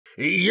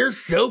You're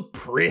so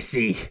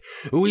prissy.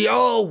 We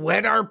all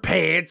wet our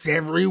pants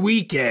every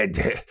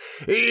weekend.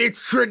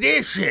 It's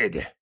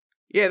tradition.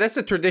 Yeah, that's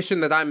a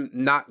tradition that I'm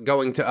not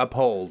going to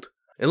uphold.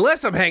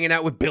 Unless I'm hanging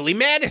out with Billy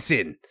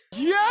Madison.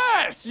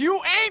 Yes, you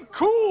ain't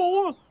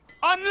cool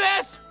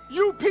unless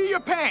you pee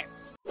your pants.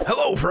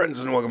 Hello friends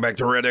and welcome back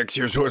to ReddX,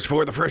 your source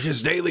for the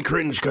freshest daily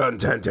cringe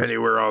content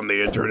anywhere on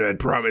the internet.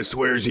 Promise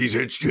swearsies,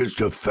 it's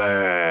just a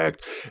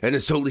fact. And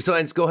it's totally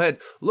science, go ahead,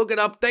 look it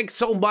up. Thanks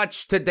so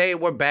much. Today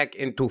we're back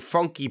into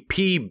Funky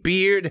P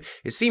beard.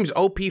 It seems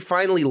OP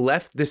finally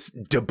left this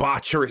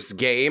debaucherous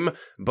game,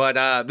 but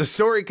the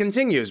story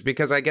continues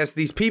because I guess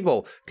these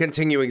people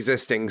continue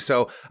existing.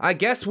 So I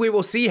guess we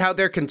will see how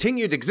their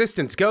continued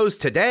existence goes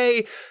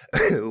today.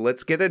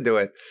 Let's get into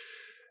it.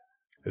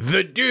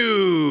 The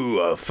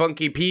Do,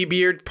 Funky P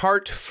Beard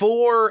Part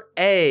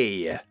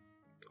 4A.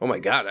 Oh my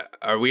god,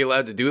 are we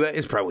allowed to do that?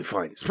 It's probably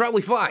fine. It's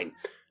probably fine.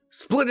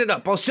 Split it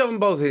up. I'll shove them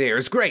both in here.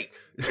 It's great.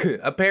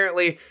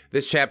 Apparently,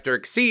 this chapter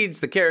exceeds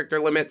the character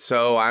limit,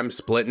 so I'm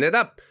splitting it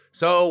up.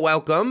 So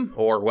welcome,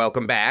 or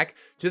welcome back,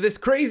 to this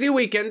crazy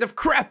weekend of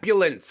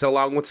crapulence,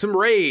 along with some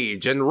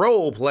rage and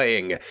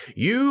role-playing.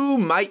 You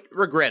might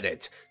regret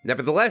it.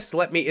 Nevertheless,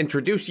 let me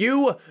introduce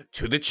you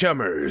to the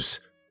Chummers.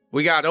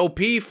 We got OP,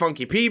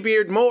 Funky P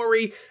Beard,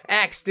 Maury,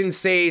 Axton,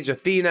 Sage,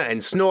 Athena, and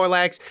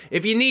Snorlax.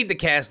 If you need the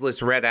cast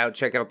list read out,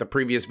 check out the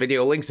previous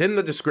video links in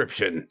the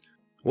description.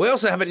 We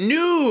also have a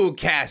new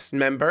cast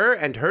member,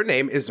 and her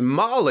name is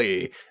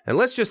Molly. And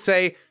let's just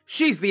say,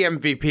 she's the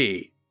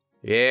MVP.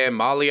 Yeah,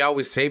 Molly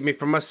always saved me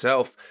from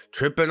myself,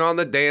 tripping on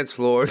the dance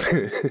floor.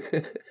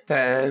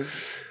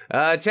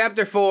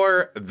 Chapter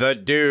 4, The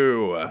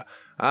Do.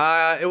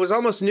 It was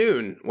almost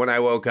noon when I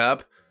woke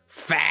up.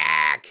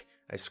 Fuck!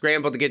 I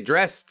scrambled to get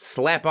dressed,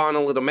 slap on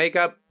a little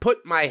makeup,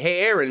 put my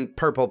hair in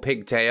purple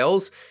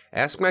pigtails,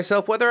 ask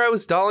myself whether I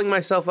was dolling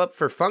myself up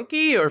for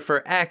Funky or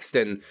for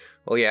Axton.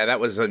 Well, yeah,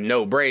 that was a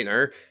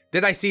no-brainer.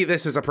 Did I see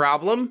this as a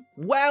problem?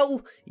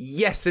 Well,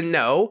 yes and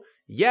no.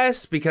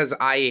 Yes, because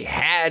I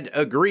had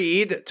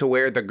agreed to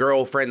wear the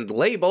girlfriend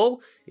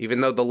label, even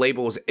though the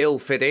label was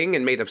ill-fitting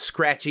and made of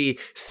scratchy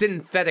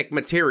synthetic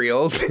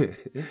material.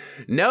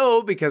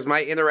 No, because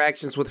my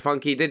interactions with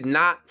Funky did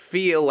not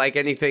feel like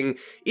anything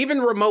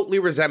even remotely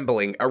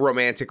resembling a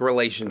romantic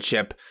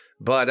relationship.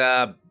 But,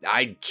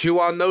 I'd chew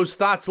on those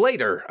thoughts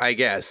later, I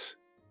guess.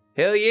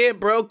 Hell yeah,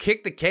 bro,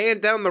 kick the can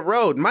down the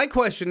road. My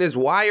question is,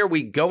 why are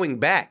we going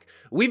back?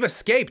 We've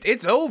escaped,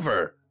 it's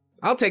over.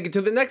 I'll take it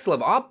to the next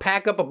level. I'll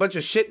pack up a bunch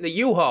of shit in the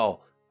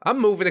U-Haul.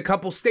 I'm moving a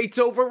couple states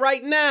over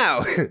right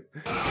now.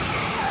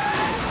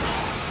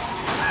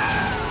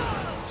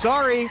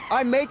 Sorry,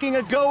 I'm making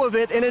a go of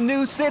it in a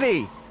new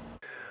city.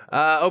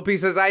 OP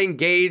says I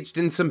engaged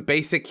in some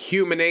basic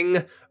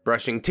humaning,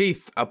 brushing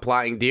teeth,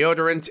 applying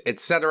deodorant,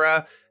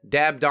 etc.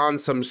 Dabbed on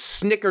some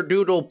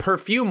snickerdoodle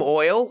perfume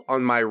oil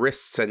on my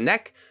wrists and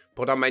neck,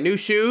 put on my new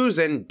shoes,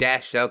 and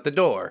dashed out the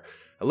door.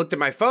 I looked at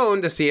my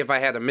phone to see if I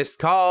had a missed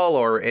call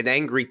or an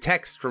angry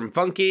text from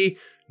Funky.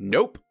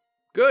 Nope.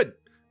 Good.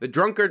 The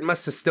drunkard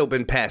must have still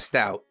been passed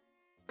out.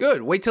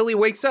 Good. Wait till he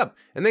wakes up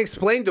and then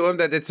explain to him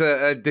that it's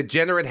a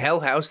degenerate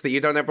hellhouse that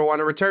you don't ever want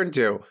to return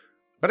to.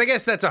 But I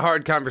guess that's a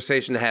hard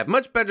conversation to have.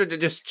 Much better to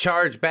just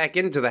charge back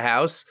into the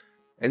house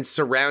and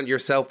surround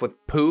yourself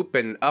with poop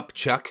and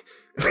upchuck.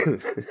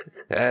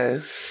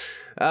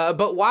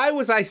 But why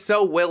was I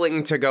so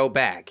willing to go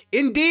back?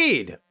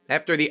 Indeed!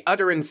 After the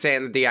utter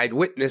insanity I'd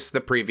witnessed the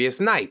previous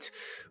night.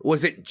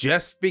 Was it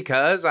just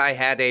because I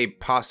had a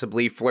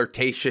possibly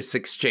flirtatious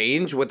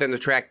exchange with an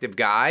attractive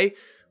guy?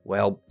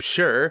 Well,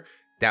 sure,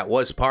 that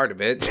was part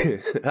of it.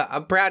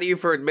 I'm proud of you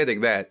for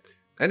admitting that.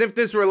 And if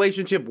this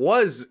relationship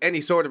was any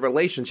sort of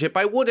relationship,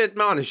 I would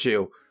admonish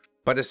you.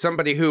 But as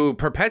somebody who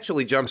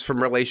perpetually jumps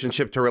from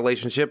relationship to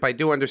relationship, I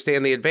do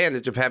understand the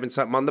advantage of having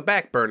something on the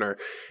back burner.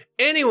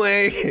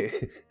 Anyway...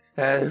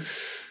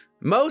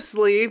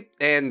 Mostly,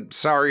 and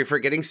sorry for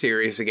getting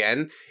serious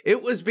again,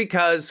 it was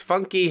because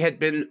Funky had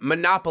been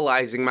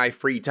monopolizing my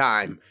free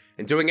time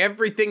and doing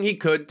everything he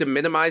could to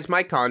minimize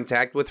my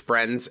contact with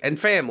friends and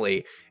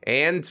family.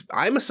 And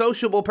I'm a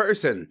sociable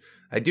person.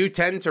 I do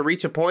tend to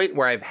reach a point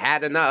where I've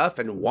had enough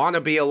and want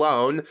to be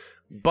alone,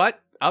 but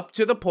up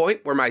to the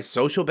point where my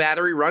social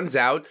battery runs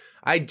out,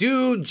 I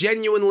do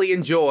genuinely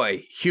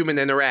enjoy human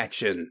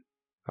interaction.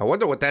 I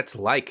wonder what that's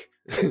like.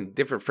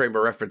 Different frame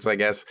of reference, I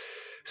guess.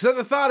 So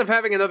the thought of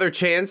having another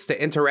chance to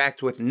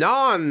interact with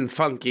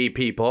non-funky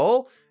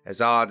people,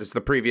 as odd as the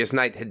previous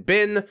night had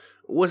been,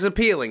 was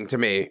appealing to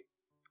me.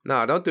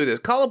 No, don't do this.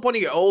 Call up one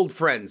of your old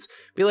friends.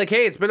 Be like,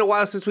 hey, it's been a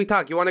while since we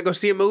talked. You want to go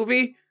see a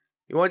movie?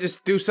 You want to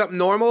just do something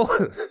normal?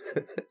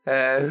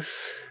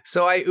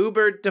 So I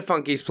Ubered to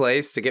Funky's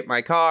place to get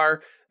my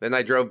car. Then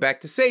I drove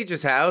back to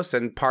Sage's house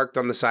and parked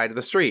on the side of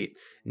the street.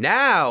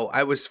 Now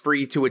I was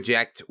free to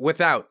eject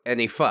without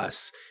any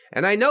fuss.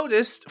 And I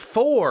noticed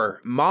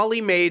 4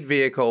 Molly-made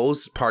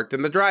vehicles parked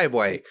in the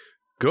driveway.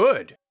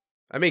 Good.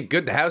 I mean,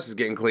 good the house is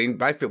getting clean,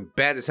 but I feel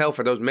bad as hell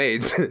for those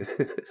maids.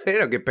 They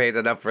don't get paid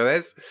enough for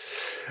this.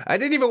 I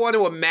didn't even want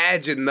to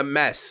imagine the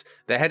mess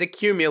that had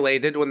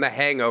accumulated when the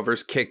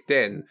hangovers kicked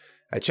in.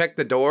 I checked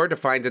the door to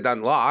find it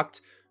unlocked.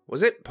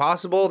 Was it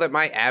possible that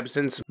my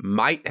absence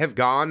might have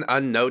gone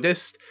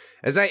unnoticed?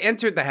 As I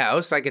entered the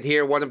house, I could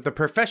hear one of the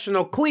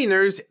professional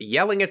cleaners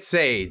yelling at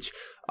Sage.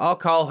 I'll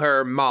call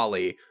her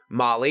Molly.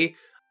 Molly,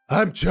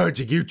 I'm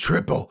charging you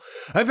triple.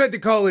 I've had to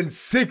call in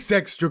 6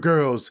 extra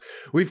girls.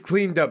 We've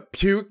cleaned up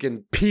puke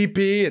and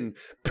pee-pee and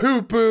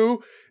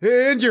poo-poo,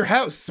 and your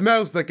house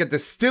smells like a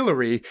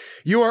distillery.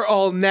 You are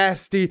all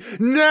nasty,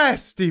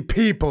 nasty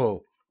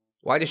people.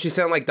 why does she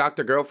sound like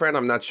Dr. Girlfriend?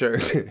 I'm not sure.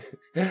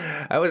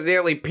 I was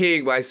nearly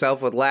peeing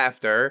myself with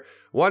laughter.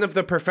 One of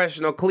the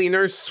professional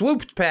cleaners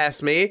swooped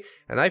past me,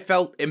 and I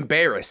felt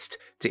embarrassed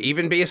to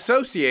even be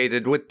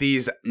associated with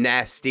these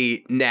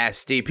nasty,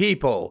 nasty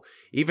people,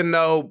 even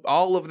though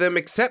all of them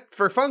except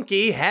for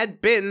Funky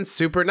had been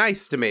super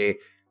nice to me.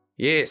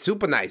 Yeah,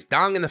 super nice.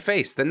 Dong in the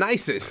face, the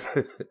nicest.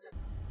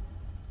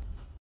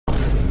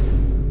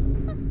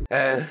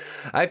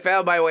 I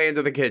found my way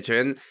into the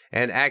kitchen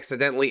and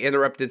accidentally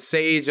interrupted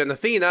Sage and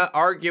Athena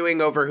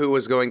arguing over who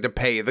was going to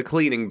pay the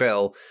cleaning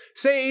bill.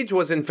 Sage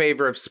was in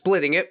favor of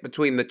splitting it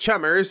between the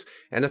chummers,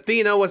 and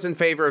Athena was in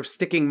favor of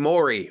sticking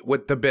Maury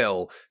with the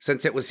bill,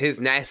 since it was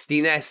his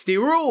nasty, nasty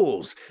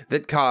rules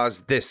that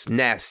caused this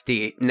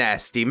nasty,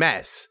 nasty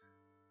mess.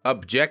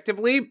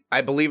 Objectively,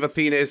 I believe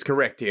Athena is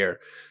correct here.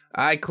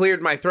 I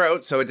cleared my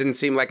throat so it didn't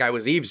seem like I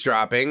was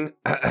eavesdropping.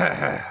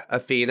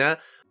 Athena.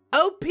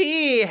 OP,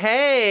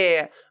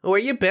 hey, where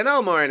you been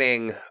all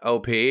morning?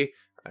 OP, I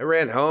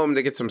ran home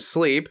to get some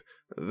sleep.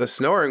 The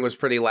snoring was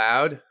pretty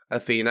loud.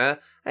 Athena,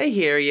 I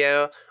hear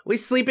you. We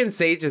sleep in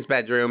Sage's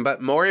bedroom,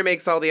 but Maury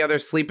makes all the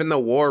others sleep in the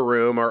war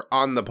room or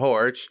on the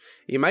porch.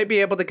 You might be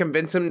able to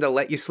convince him to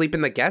let you sleep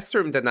in the guest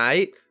room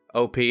tonight.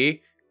 OP,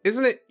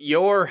 isn't it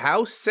your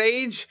house,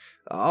 Sage?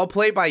 I'll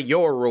play by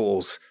your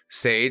rules.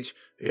 Sage,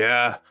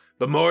 yeah,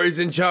 but Maury's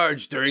in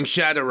charge during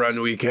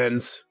Shadowrun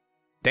weekends.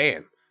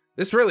 Damn.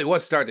 This really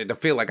was starting to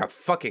feel like a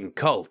fucking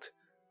cult.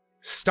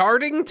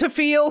 Starting to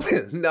feel?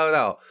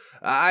 No.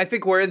 I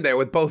think we're in there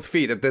with both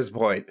feet at this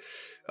point.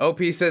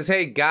 OP says,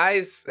 hey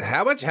guys,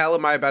 how much hell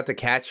am I about to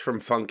catch from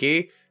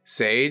Funky?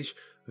 Sage,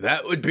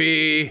 that would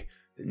be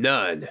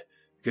none,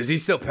 because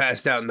he's still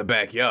passed out in the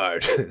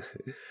backyard.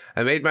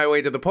 I made my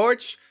way to the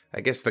porch. I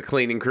guess the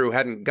cleaning crew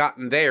hadn't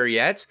gotten there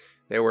yet.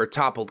 There were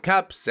toppled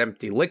cups,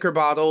 empty liquor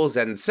bottles,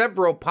 and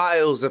several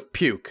piles of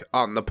puke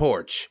on the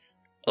porch.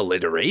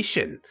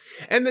 Alliteration,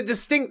 and the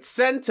distinct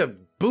scent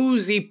of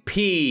boozy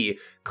pee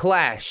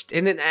clashed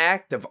in an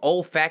act of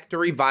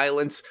olfactory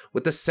violence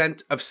with the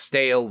scent of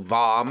stale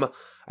vom.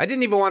 I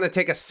didn't even want to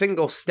take a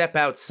single step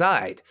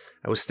outside.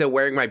 I was still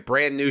wearing my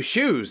brand new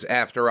shoes,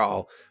 after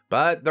all,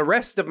 but the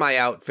rest of my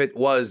outfit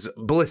was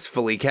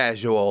blissfully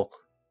casual.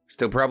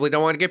 Still probably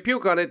don't want to get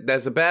puke on it,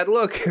 that's a bad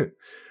look.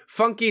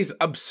 Funky's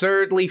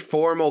absurdly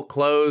formal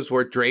clothes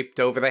were draped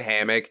over the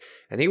hammock,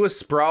 and he was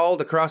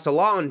sprawled across a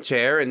lawn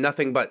chair in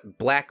nothing but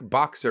black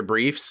boxer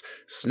briefs,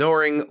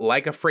 snoring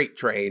like a freight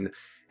train.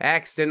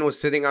 Axton was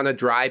sitting on a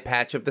dry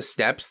patch of the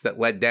steps that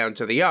led down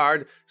to the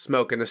yard,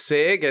 smoking a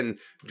cig and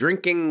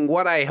drinking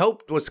what I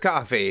hoped was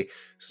coffee.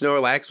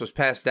 Snorlax was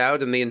passed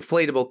out in the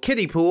inflatable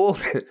kiddie pool,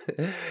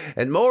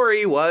 and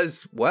Maury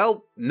was,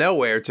 well,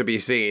 nowhere to be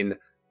seen.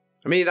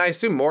 I mean, I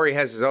assume Maury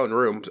has his own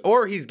room,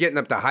 or he's getting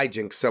up to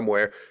hijinks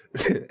somewhere.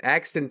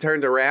 Axton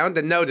turned around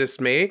and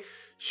noticed me.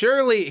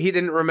 Surely he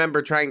didn't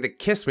remember trying to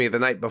kiss me the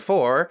night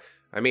before.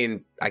 I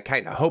mean, I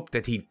kind of hoped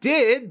that he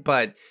did,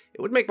 but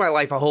it would make my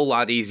life a whole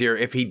lot easier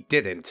if he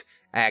didn't.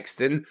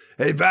 Axton.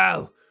 Hey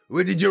Val,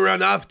 where did you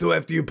run off to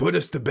after you put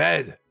us to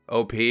bed?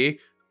 OP.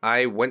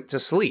 I went to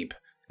sleep.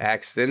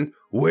 Axton.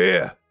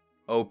 Where?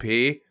 OP.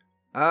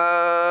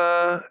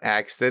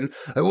 Axton.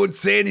 I wouldn't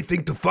say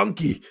anything to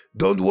Funky.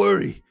 Don't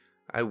worry.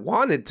 I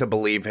wanted to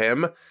believe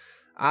him.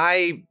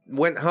 I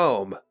went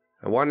home.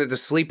 I wanted to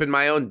sleep in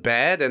my own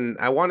bed, and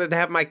I wanted to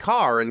have my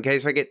car in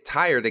case I get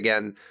tired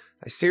again.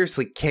 I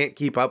seriously can't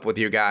keep up with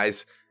you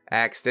guys.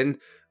 Axton.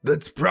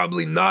 That's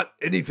probably not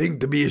anything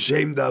to be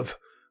ashamed of.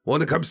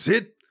 Want to come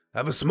sit?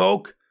 Have a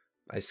smoke?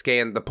 I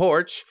scanned the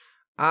porch.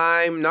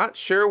 I'm not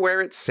sure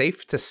where it's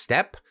safe to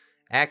step.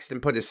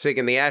 Axton put his cig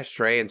in the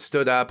ashtray and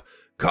stood up.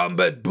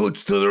 Combat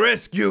boots to the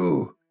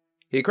rescue!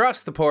 He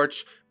crossed the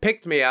porch,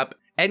 picked me up,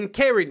 and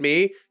carried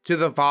me to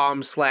the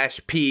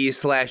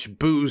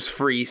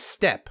vom/pee/booze-free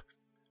step.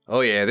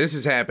 Oh yeah, this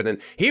is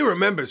happening. He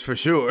remembers for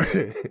sure.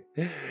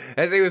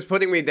 As he was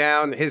putting me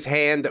down, his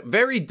hand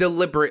very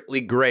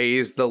deliberately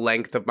grazed the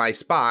length of my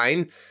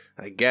spine.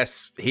 I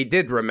guess he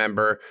did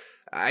remember.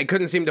 I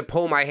couldn't seem to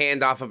pull my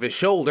hand off of his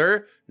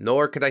shoulder,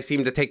 nor could I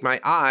seem to take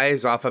my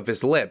eyes off of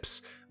his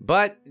lips.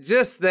 But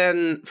just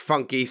then,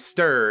 Funky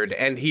stirred,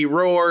 and he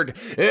roared,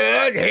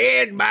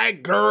 "Unhand my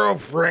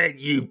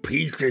girlfriend, you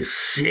piece of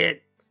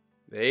shit!"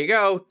 There you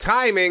go,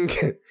 timing.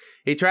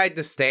 He tried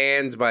to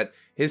stand, but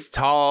his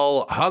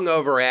tall,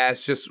 hungover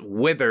ass just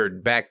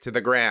withered back to the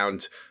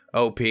ground.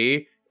 OP,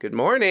 Good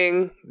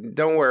morning.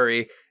 Don't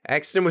worry.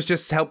 Axton was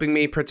just helping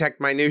me protect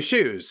my new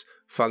shoes.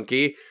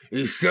 Funky.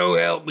 So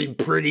help me,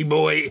 pretty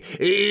boy.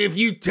 If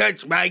you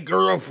touch my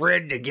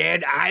girlfriend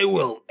again, I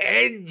will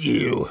end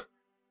you.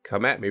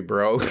 Come at me,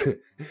 bro.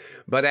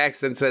 But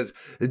Axton says,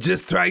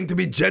 just trying to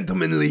be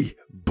gentlemanly,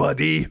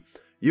 buddy.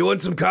 You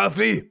want some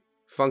coffee?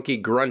 Funky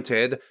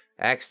grunted.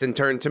 Axton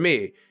turned to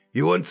me.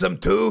 You want some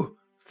too?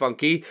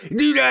 Funky.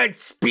 Do not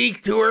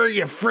speak to her,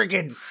 you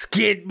friggin'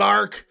 skid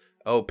mark.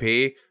 OP.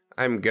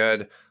 I'm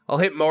good. I'll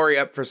hit Maury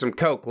up for some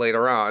coke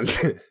later on.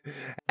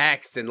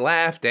 Axton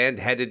laughed and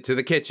headed to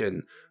the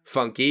kitchen.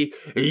 Funky.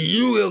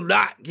 You will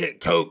not get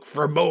coke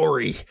from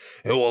Maury.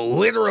 It will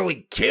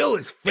literally kill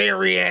his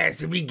fairy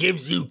ass if he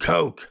gives you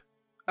coke.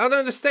 I don't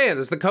understand.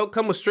 Does the coke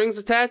come with strings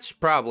attached?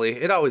 Probably.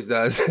 It always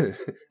does.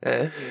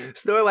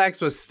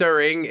 Snorlax was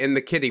stirring in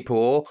the kiddie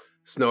pool.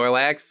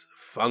 Snorlax.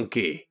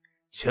 Funky.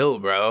 Chill,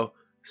 bro.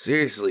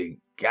 Seriously,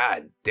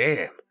 god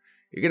damn.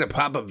 You're gonna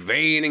pop a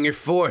vein in your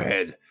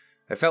forehead.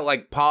 I felt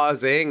like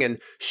pausing and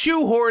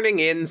shoehorning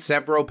in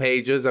several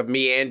pages of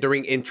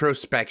meandering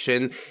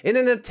introspection in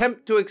an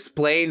attempt to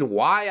explain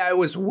why I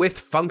was with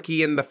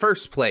Funky in the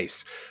first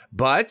place.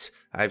 But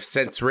I've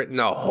since written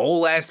a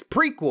whole-ass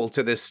prequel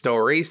to this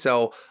story,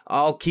 so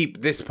I'll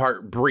keep this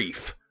part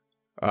brief.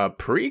 A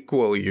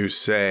prequel, you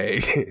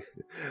say?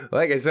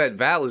 Like I said,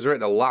 Val has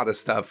written a lot of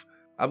stuff.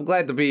 I'm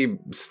glad to be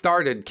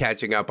started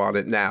catching up on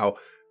it now.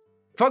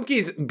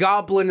 Funky's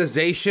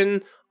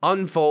goblinization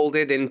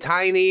unfolded in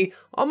tiny,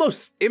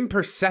 almost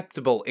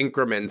imperceptible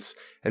increments,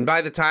 and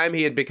by the time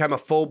he had become a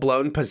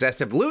full-blown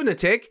possessive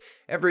lunatic,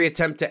 every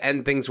attempt to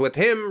end things with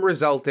him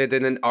resulted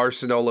in an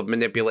arsenal of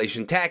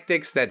manipulation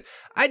tactics that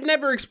I'd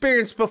never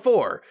experienced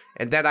before,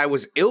 and that I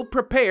was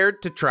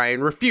ill-prepared to try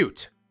and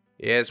refute.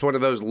 Yeah, it's one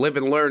of those live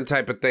and learn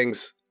type of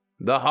things.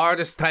 The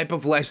hardest type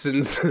of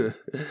lessons.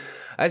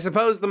 I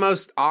suppose the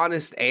most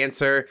honest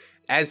answer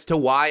as to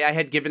why I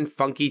had given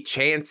Funky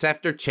chance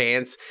after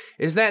chance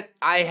is that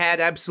I had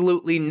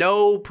absolutely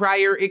no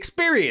prior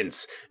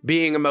experience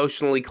being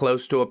emotionally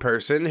close to a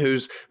person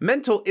whose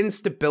mental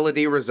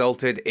instability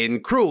resulted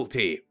in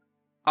cruelty.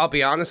 I'll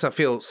be honest, I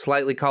feel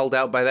slightly called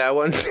out by that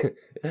one.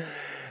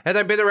 Had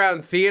I been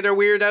around theater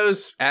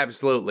weirdos?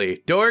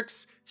 Absolutely.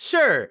 Dorks?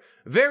 Sure.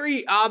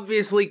 Very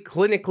obviously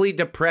clinically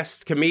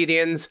depressed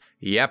comedians?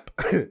 Yep.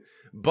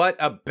 But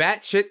a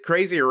batshit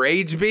crazy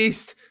rage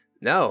beast?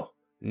 No.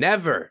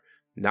 Never.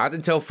 Not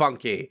until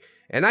Funky.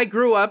 And I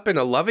grew up in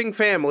a loving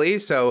family,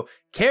 so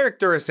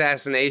character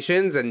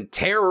assassinations and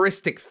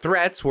terroristic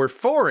threats were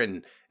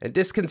foreign and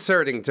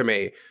disconcerting to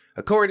me.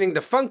 According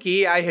to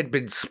Funky, I had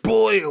been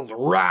spoiled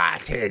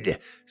rotten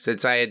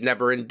since I had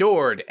never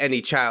endured any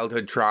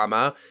childhood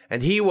trauma,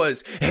 and he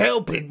was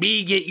helping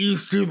me get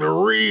used to the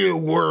real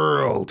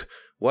world.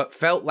 What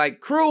felt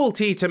like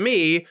cruelty to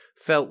me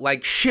felt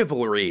like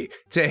chivalry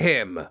to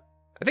him.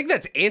 I think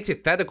that's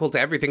antithetical to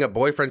everything a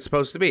boyfriend's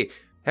supposed to be.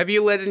 Have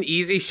you led an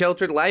easy,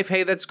 sheltered life?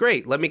 Hey, that's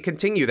great. Let me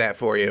continue that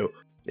for you.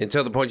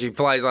 Until the point she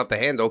flies off the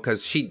handle,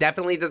 because she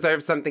definitely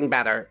deserves something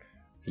better.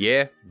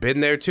 Yeah,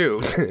 been there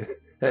too.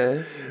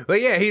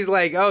 But yeah, he's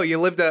like, oh, you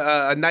lived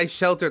a nice,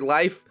 sheltered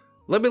life?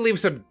 Let me leave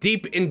some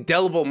deep,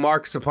 indelible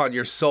marks upon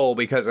your soul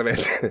because of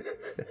it.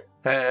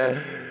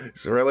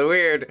 It's really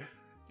weird.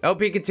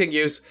 LP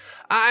continues,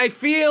 I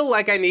feel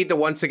like I need to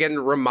once again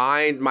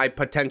remind my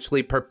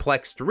potentially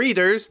perplexed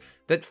readers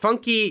that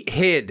Funky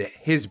hid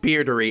his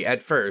beardery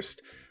at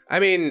first. I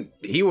mean,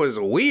 he was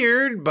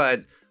weird,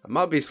 but I'm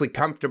obviously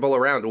comfortable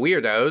around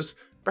weirdos.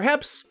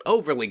 Perhaps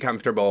overly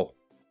comfortable.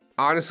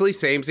 Honestly,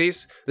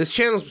 samesies, this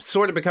channel's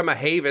sort of become a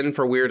haven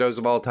for weirdos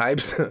of all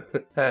types.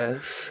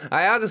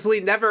 I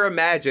honestly never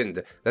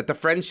imagined that the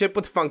friendship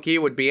with Funky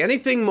would be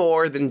anything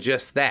more than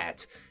just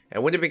that.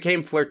 And when it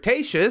became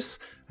flirtatious,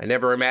 I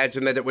never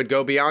imagined that it would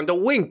go beyond a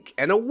wink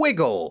and a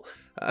wiggle.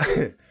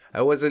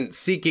 I wasn't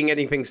seeking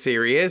anything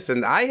serious,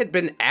 and I had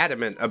been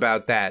adamant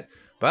about that.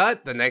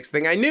 But the next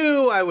thing I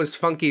knew, I was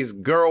Funky's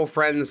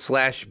girlfriend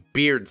 /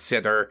 beard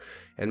sitter.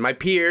 And my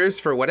peers,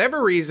 for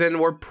whatever reason,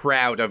 were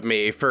proud of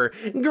me for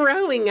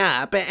growing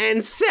up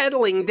and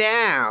settling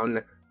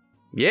down.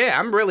 Yeah,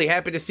 I'm really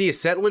happy to see you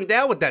settling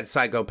down with that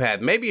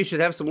psychopath. Maybe you should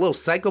have some little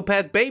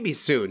psychopath babies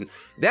soon.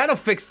 That'll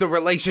fix the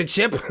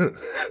relationship.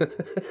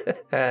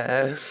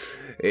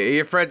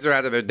 Your friends are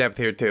out of their depth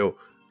here too.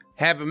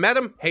 Haven't met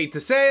him, hate to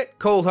say it,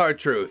 cold hard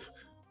truth.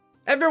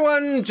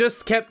 Everyone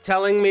just kept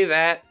telling me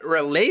that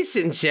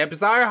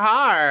relationships are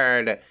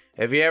hard.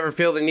 If you ever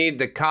feel the need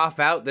to cough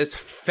out this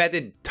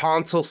fetid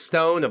tonsil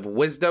stone of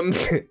wisdom,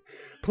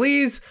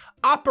 please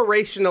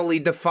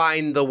operationally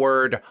define the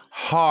word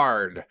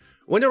hard.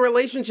 When a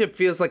relationship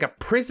feels like a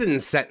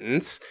prison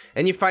sentence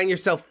and you find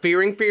yourself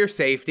fearing for your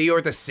safety or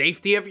the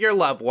safety of your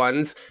loved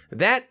ones,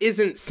 that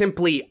isn't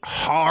simply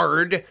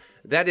hard,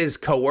 that is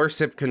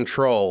coercive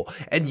control,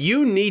 and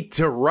you need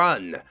to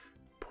run.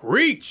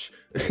 Preach!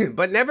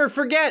 But never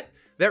forget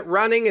that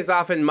running is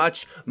often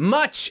much,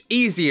 much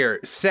easier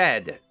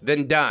said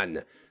than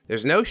done.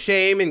 There's no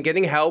shame in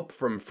getting help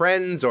from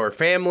friends or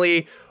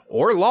family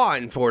or law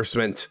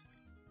enforcement.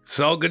 It's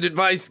all good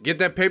advice. Get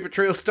that paper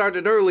trail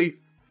started early.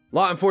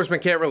 Law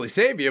enforcement can't really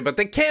save you, but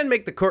they can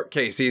make the court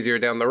case easier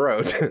down the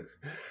road.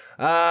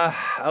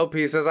 OP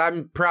says,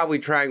 I'm probably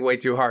trying way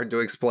too hard to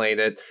explain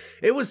it.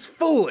 It was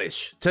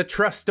foolish to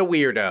trust a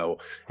weirdo,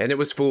 and it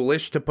was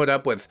foolish to put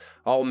up with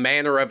all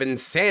manner of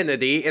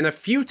insanity in a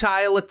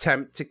futile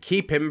attempt to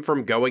keep him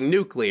from going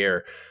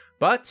nuclear.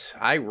 But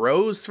I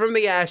rose from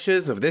the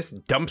ashes of this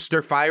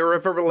dumpster fire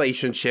of a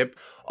relationship,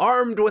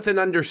 armed with an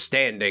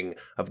understanding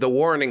of the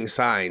warning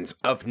signs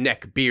of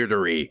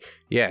neckbeardery.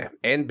 Yeah,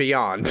 and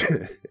beyond.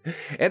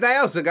 And I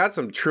also got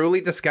some truly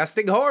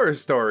disgusting horror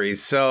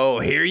stories, so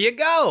here you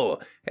go.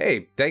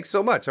 Hey, thanks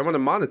so much. I want to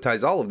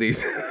monetize all of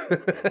these.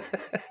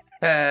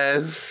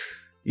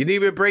 You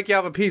need me to break you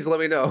off a piece, let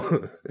me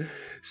know.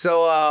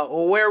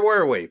 So, where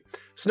were we?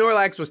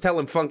 Snorlax was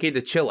telling Funky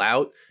to chill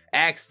out.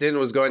 Axton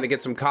was going to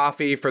get some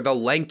coffee for the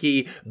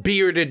lanky,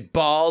 bearded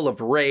ball of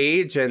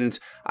rage, and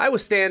I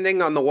was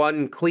standing on the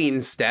one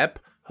clean step,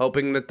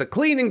 hoping that the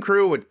cleaning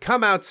crew would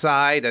come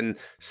outside and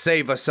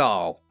save us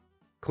all.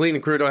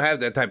 Cleaning crew don't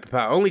have that type of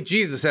power. Only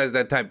Jesus has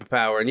that type of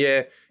power, and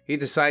yeah, he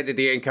decided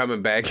he ain't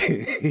coming back.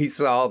 He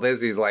saw all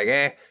this, he's like,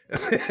 eh.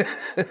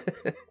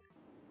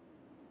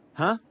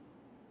 Huh?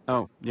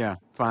 Oh, yeah,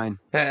 fine.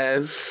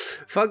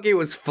 Funky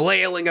was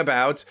flailing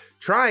about,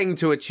 trying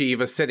to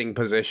achieve a sitting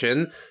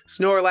position.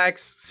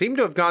 Snorlax seemed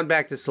to have gone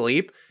back to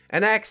sleep,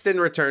 and Axton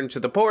returned to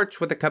the porch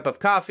with a cup of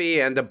coffee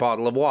and a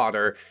bottle of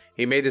water.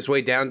 He made his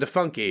way down to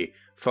Funky.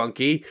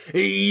 Funky,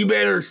 you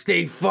better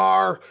stay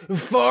far,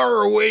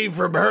 far away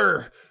from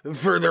her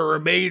for the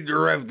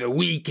remainder of the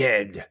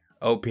weekend.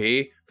 OP,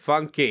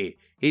 Funky,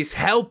 he's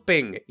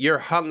helping your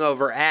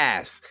hungover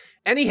ass,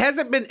 and he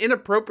hasn't been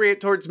inappropriate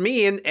towards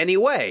me in any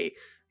way.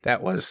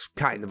 That was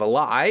kind of a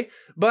lie,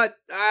 but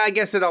I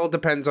guess it all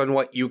depends on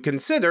what you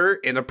consider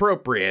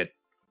inappropriate.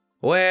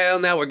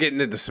 Well, now we're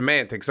getting into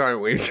semantics, aren't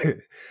we?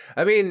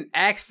 I mean,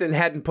 Axton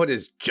hadn't put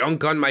his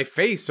junk on my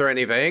face or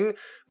anything,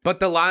 but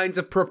the lines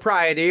of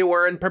propriety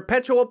were in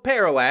perpetual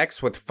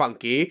parallax with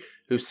Funky,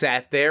 who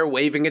sat there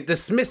waving a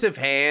dismissive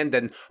hand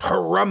and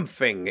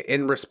harumphing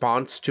in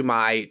response to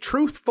my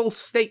truthful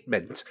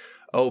statement.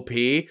 OP,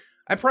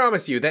 I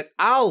promise you that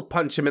I'll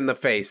punch him in the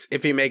face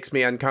if he makes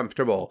me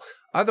uncomfortable.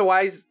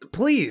 Otherwise,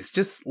 please,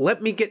 just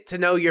let me get to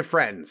know your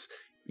friends.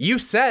 You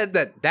said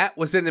that that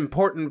was an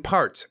important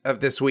part of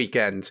this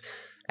weekend.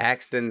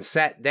 Axton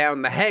sat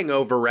down the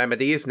hangover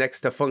remedies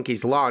next to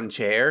Funky's lawn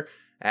chair.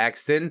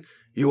 Axton,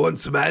 you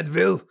want some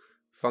Advil?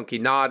 Funky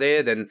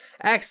nodded, and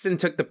Axton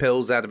took the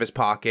pills out of his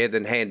pocket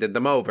and handed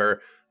them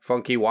over.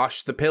 Funky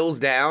washed the pills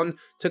down,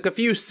 took a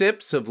few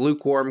sips of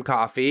lukewarm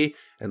coffee,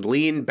 and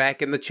leaned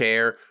back in the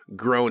chair,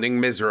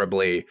 groaning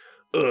miserably.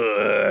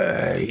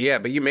 Yeah,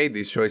 but you made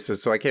these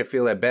choices, so I can't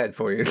feel that bad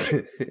for you.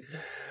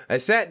 I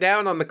sat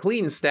down on the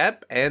clean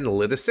step and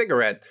lit a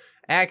cigarette.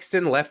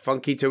 Axton left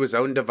Funky to his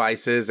own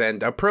devices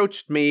and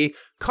approached me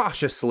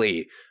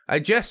cautiously. I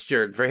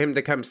gestured for him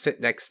to come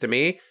sit next to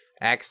me.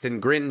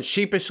 Axton grinned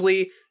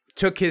sheepishly,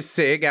 took his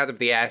cig out of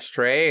the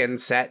ashtray, and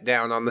sat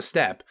down on the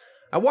step.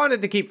 I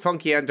wanted to keep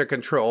Funky under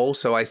control,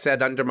 so I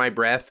said under my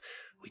breath,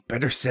 "We'd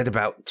better sit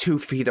about 2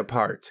 feet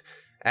apart."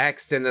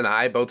 Axton and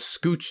I both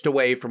scooched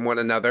away from one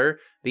another,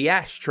 the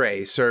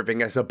ashtray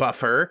serving as a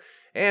buffer,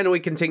 and we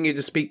continued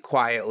to speak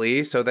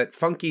quietly so that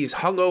Funky's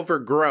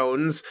hungover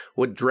groans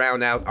would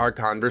drown out our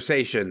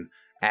conversation.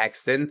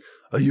 Axton,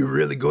 are you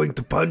really going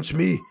to punch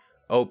me?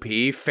 OP,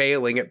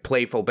 failing at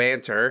playful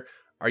banter,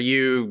 are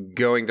you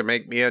going to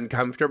make me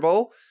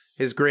uncomfortable?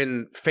 His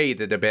grin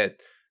faded a bit.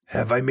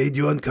 Have I made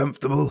you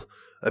uncomfortable?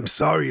 I'm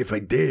sorry if I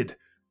did.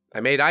 I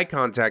made eye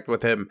contact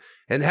with him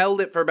and held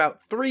it for about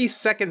 3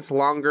 seconds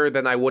longer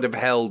than I would have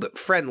held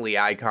friendly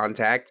eye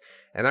contact,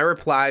 and I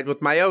replied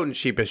with my own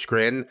sheepish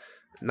grin,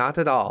 not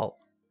at all.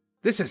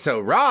 This is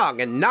so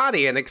wrong and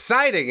naughty and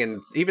exciting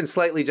and even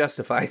slightly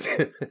justified.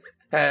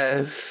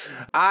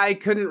 I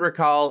couldn't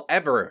recall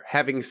ever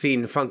having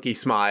seen Funky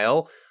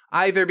smile,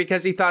 either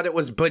because he thought it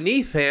was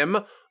beneath him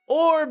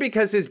or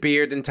because his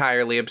beard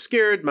entirely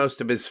obscured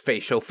most of his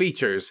facial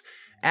features.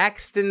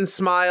 Axton's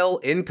smile,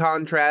 in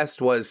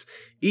contrast, was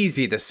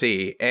easy to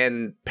see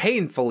and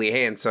painfully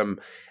handsome.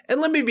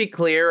 And let me be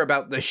clear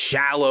about the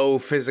shallow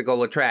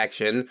physical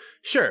attraction.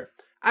 Sure,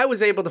 I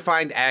was able to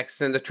find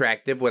Axton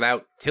attractive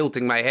without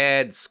tilting my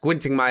head,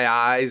 squinting my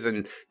eyes,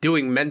 and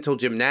doing mental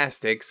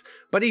gymnastics,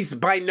 but he's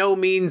by no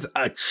means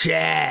a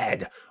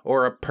Chad,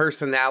 or a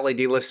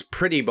personality-less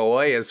pretty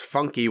boy, as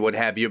Funky would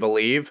have you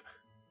believe.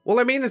 Well,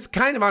 I mean, it's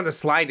kind of on a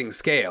sliding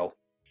scale.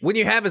 When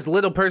you have as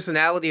little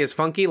personality as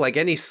Funky, like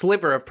any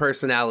sliver of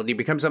personality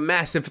becomes a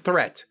massive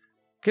threat.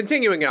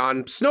 Continuing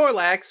on,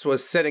 Snorlax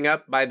was sitting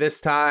up by this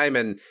time,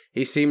 and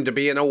he seemed to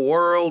be in a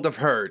world of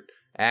hurt.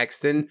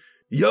 Axton,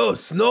 yo,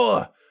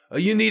 Snor, are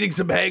you needing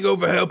some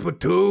hangover help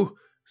too?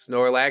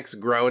 Snorlax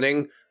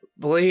groaning,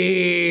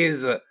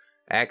 please.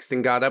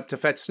 Axton got up to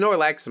fetch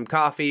Snorlax some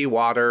coffee,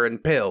 water,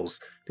 and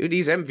pills. Dude,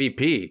 he's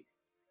MVP.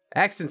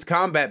 Axton's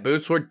combat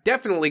boots were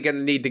definitely going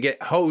to need to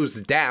get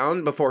hosed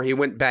down before he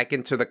went back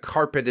into the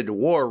carpeted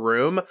war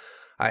room.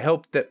 I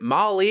hoped that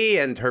Molly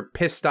and her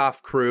pissed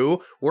off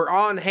crew were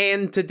on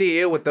hand to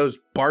deal with those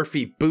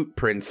barfy boot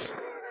prints.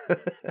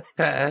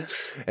 And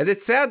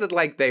it sounded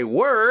like they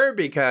were,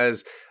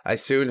 because I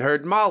soon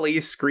heard Molly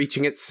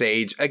screeching at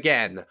Sage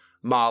again.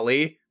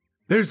 Molly,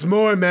 "There's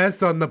more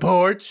mess on the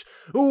porch.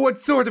 What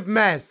sort of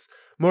mess?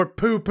 More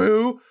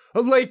poo-poo?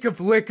 A lake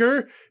of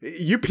liquor?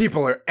 You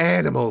people are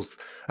animals.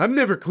 I'm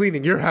never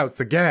cleaning your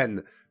house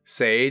again."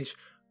 Sage,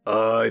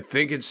 "I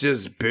think it's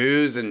just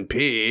booze and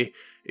pee.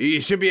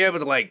 You should be able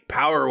to, like,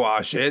 power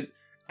wash it."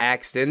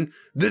 Axton,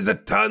 "There's a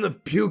ton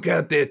of puke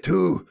out there,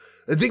 too.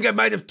 I think I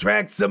might have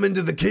tracked some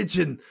into the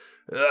kitchen.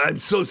 I'm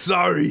so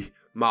sorry."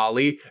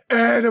 Molly,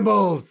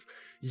 "Animals!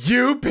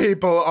 You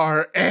people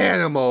are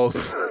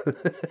animals."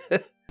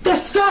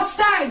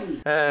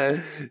 Disgusting!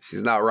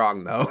 She's not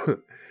wrong, though.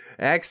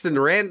 Axton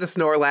ran to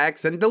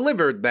Snorlax and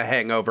delivered the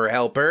hangover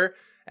helper.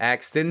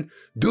 Axton,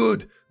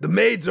 "Dude, the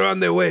maids are on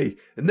their way,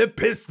 and they're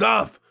pissed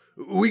off.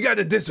 We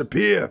gotta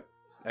disappear."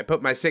 I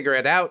put my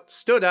cigarette out,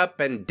 stood up,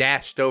 and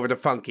dashed over to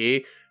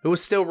Funky, who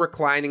was still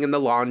reclining in the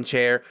lawn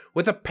chair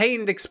with a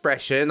pained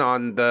expression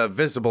on the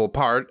visible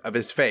part of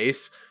his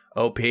face.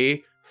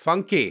 OP,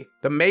 "Funky,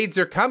 the maids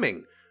are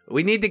coming.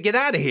 We need to get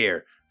out of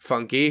here."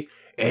 Funky,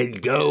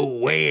 "And go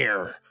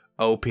where?"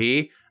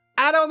 OP,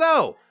 "I don't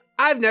know.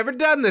 I've never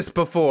done this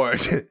before."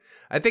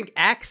 I think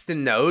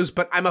Axton knows,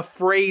 but I'm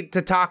afraid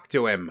to talk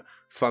to him.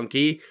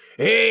 Funky,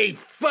 "Hey,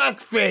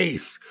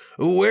 fuckface!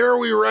 Where are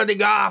we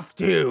running off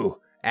to?"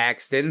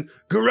 Axton,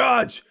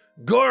 "Garage!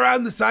 Go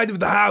around the side of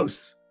the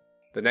house."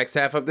 The next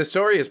half of the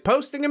story is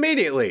posting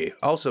immediately,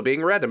 also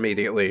being read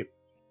immediately.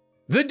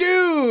 The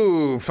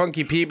Do!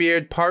 Funky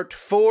P-Beard Part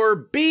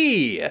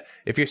 4B.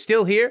 If you're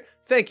still here,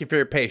 thank you for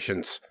your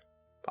patience.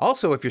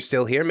 Also, if you're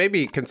still here,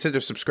 maybe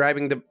consider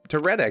subscribing to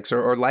ReddX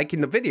or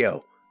liking the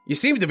video. You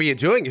seem to be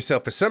enjoying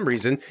yourself for some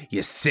reason.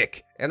 You're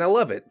sick, and I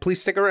love it. Please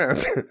stick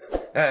around.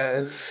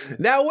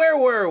 Now, where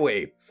were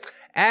we?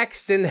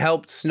 Axton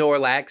helped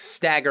Snorlax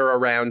stagger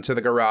around to the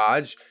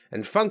garage,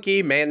 and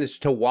Funky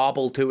managed to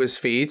wobble to his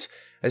feet.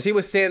 As he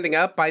was standing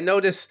up, I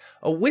noticed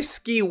a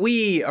whiskey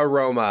wee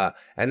aroma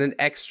and an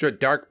extra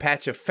dark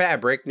patch of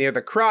fabric near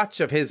the crotch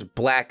of his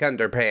black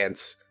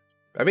underpants.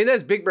 I mean,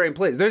 that's big brain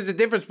plays. There's a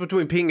difference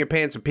between peeing your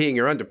pants and peeing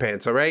your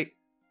underpants, all right?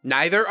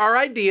 Neither are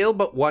ideal,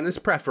 but one is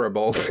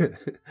preferable.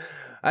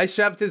 I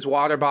shoved his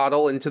water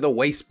bottle into the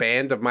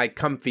waistband of my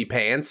comfy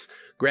pants,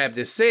 grabbed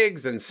his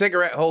cigs and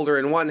cigarette holder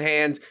in one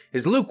hand,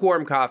 his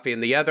lukewarm coffee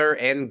in the other,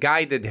 and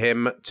guided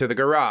him to the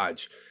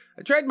garage.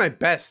 I tried my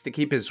best to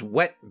keep his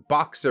wet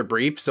boxer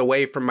briefs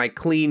away from my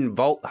clean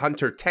Vault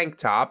Hunter tank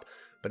top,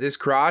 but his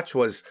crotch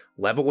was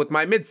level with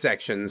my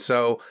midsection,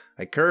 so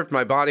I curved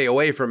my body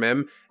away from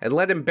him and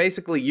let him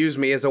basically use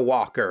me as a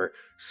walker,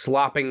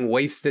 slopping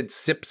wasted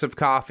sips of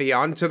coffee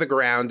onto the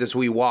ground as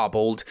we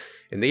wobbled.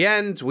 In the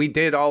end, we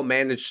did all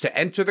manage to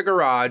enter the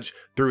garage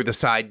through the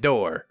side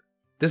door.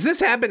 Does this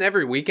happen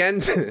every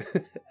weekend?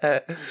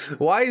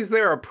 Why is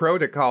there a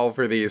protocol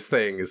for these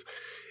things?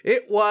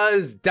 It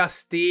was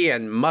dusty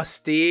and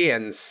musty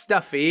and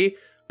stuffy,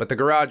 but the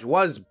garage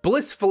was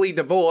blissfully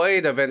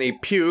devoid of any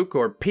puke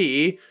or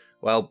pee.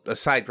 Well,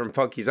 aside from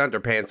Funky's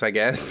underpants, I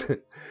guess.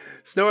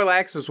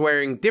 Snorlax was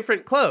wearing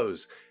different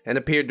clothes and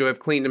appeared to have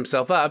cleaned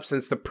himself up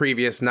since the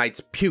previous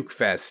night's puke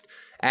fest.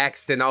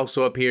 Axton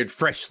also appeared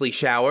freshly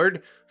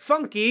showered.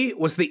 Funky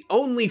was the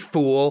only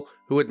fool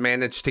who had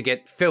managed to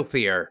get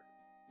filthier.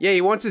 Yeah,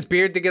 he wants his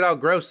beard to get all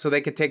gross so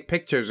they could take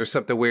pictures or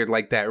something weird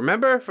like that.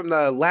 Remember from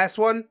the last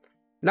one?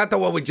 Not the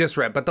one we just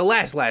read, but the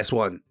last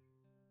one.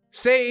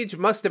 Sage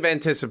must have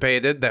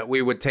anticipated that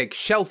we would take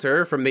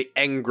shelter from the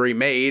angry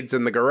maids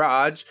in the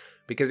garage,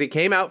 because he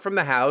came out from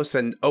the house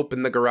and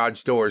opened the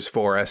garage doors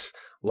for us,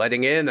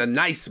 letting in a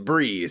nice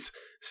breeze.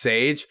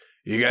 Sage,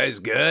 "You guys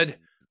good?"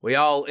 We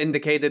all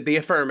indicated the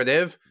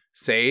affirmative.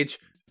 Sage,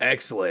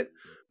 "Excellent.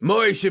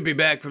 Maury should be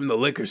back from the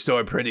liquor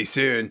store pretty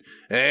soon,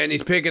 and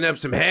he's picking up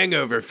some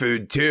hangover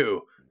food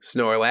too."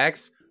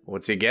 Snorlax,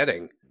 "What's he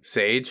getting?"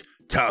 Sage,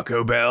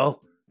 "Taco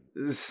Bell."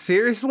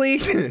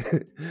 Seriously?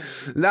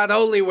 Not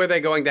only were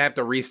they going to have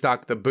to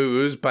restock the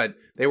booze, but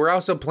they were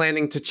also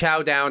planning to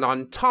chow down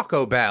on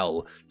Taco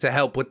Bell to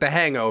help with the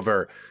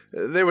hangover.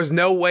 There was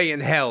no way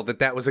in hell that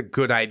that was a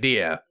good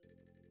idea.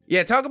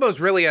 Yeah, Taco Bell's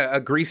really a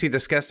greasy,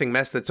 disgusting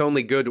mess that's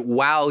only good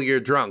while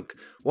you're drunk.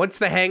 Once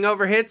the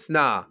hangover hits,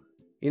 nah.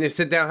 You need to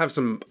sit down and have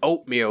some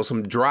oatmeal,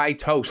 some dry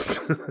toast.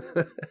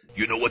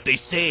 You know what they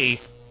say,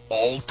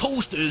 all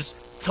toasters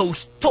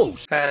toast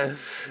toast.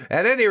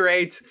 At any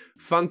rate,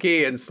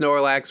 Funky and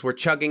Snorlax were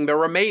chugging the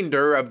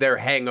remainder of their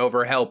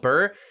hangover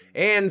helper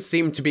and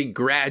seemed to be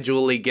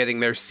gradually getting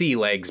their sea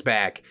legs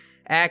back.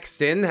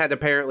 Axton had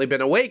apparently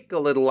been awake a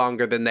little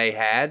longer than they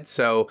had,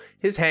 so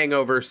his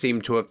hangover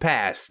seemed to have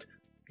passed.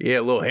 Yeah,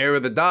 a little hair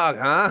of the dog,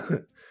 huh?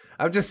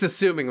 I'm just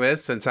assuming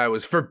this since I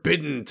was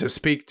forbidden to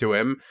speak to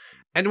him.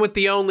 And with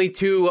the only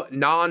two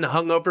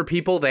non-hungover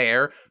people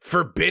there,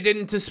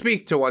 forbidden to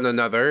speak to one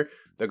another,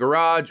 the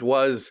garage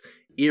was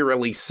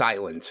eerily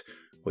silent.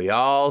 We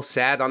all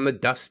sat on the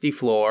dusty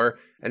floor,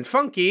 and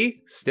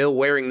Funky, still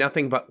wearing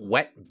nothing but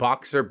wet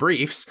boxer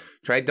briefs,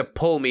 tried to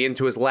pull me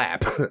into his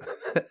lap.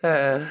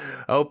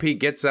 OP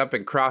gets up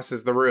and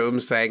crosses the room,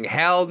 saying,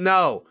 "Hell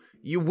no!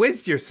 You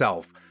whizzed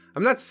yourself.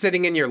 I'm not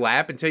sitting in your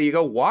lap until you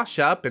go wash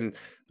up and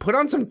put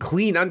on some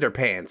clean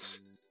underpants."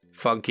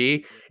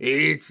 Funky,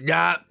 "It's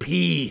not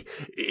pee,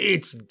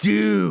 it's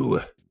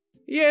dew."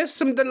 "Yes,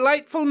 some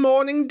delightful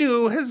morning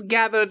dew has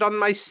gathered on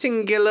my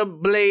singular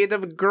blade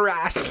of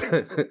grass."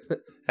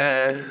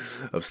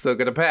 I'm still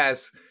gonna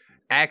pass.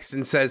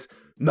 Axton says,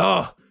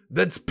 "No,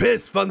 that's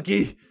piss,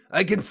 Funky.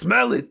 I can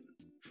smell it."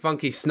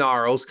 Funky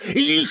snarls,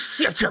 "You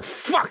shut your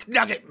fuck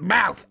nugget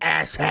mouth,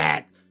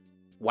 asshat."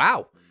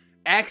 Wow.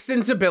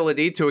 Axton's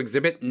ability to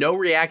exhibit no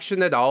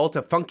reaction at all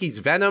to Funky's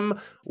venom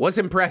was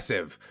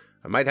impressive.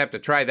 I might have to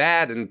try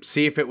that and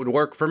see if it would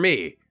work for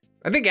me.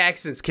 I think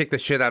Axton's kicked the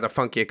shit out of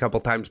Funky a couple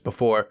times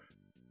before.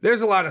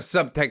 There's a lot of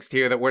subtext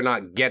here that we're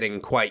not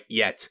getting quite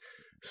yet.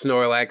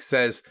 Snorlax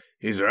says,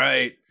 "He's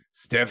right.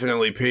 It's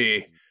definitely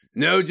pee.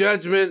 No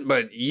judgment,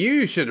 but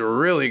you should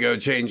really go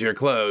change your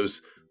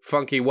clothes."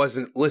 Funky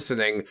wasn't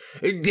listening.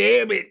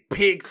 "Damn it,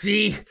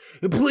 Pixie.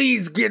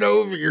 Please get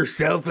over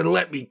yourself and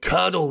let me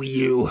cuddle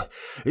you.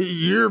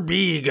 You're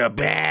being a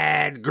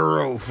bad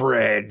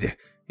girlfriend."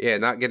 Yeah,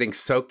 not getting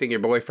soaked in your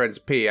boyfriend's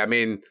pee. I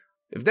mean,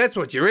 if that's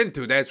what you're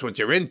into, that's what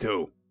you're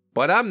into.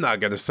 But I'm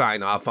not gonna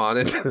sign off on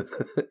it.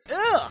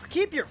 Ugh,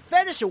 keep your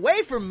fetish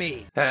away from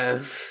me.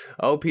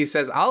 OP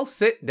says, "I'll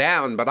sit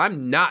down, but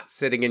I'm not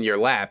sitting in your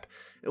lap."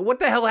 What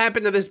the hell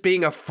happened to this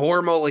being a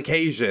formal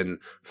occasion,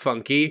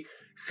 Funky?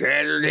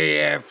 "Saturday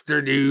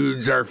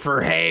afternoons are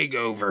for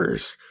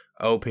hangovers."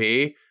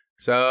 OP,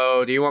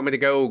 so do you want me to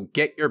go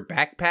get your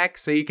backpack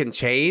so you can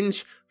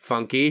change?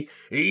 Funky,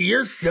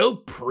 "You're so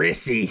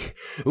prissy.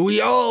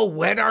 We all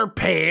wet our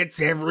pants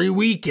every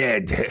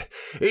weekend.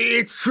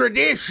 It's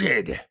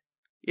tradition."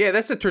 Yeah,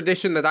 that's a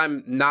tradition that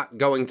I'm not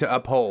going to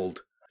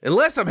uphold.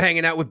 Unless I'm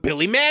hanging out with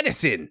Billy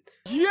Madison.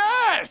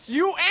 Yes,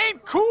 you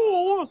ain't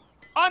cool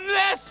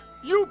unless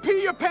you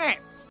pee your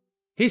pants.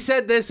 He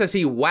said this as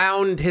he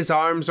wound his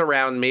arms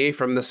around me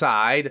from the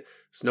side.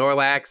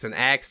 Snorlax and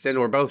Axton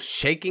were both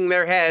shaking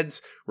their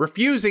heads,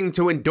 refusing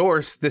to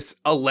endorse this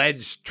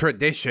alleged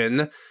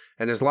tradition.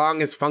 And as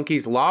long as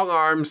Funky's long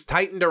arms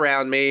tightened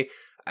around me,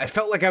 I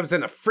felt like I was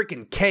in a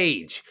freaking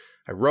cage.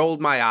 I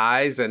rolled my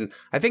eyes, and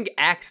I think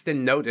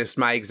Axton noticed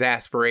my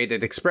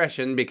exasperated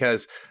expression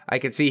because I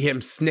could see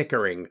him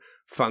snickering.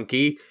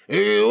 Funky,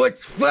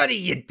 "What's funny,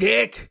 you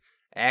dick?"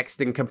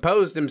 Axton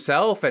composed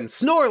himself, and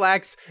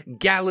Snorlax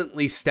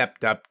gallantly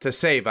stepped up to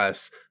save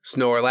us.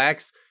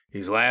 Snorlax,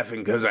 "He's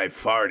laughing because I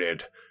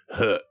farted.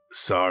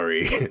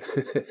 Sorry."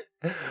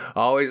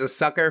 Always a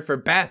sucker for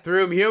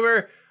bathroom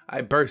humor.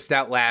 I burst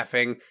out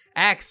laughing.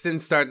 Axton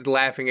started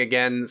laughing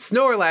again.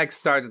 Snorlax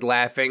started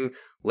laughing,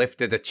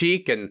 lifted a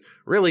cheek, and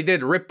really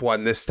did rip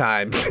one this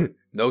time.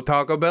 No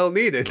Taco Bell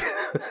needed.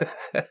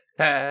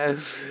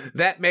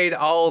 That made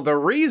all the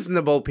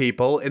reasonable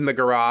people in the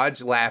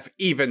garage laugh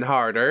even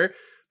harder,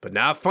 but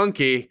not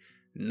Funky.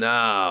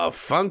 No,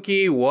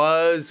 Funky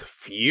was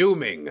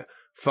fuming.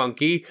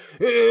 Funky,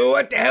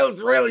 "What the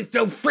hell's really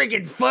so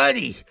friggin'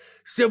 funny?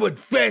 Someone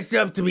fess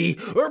up to me,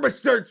 or I'm gonna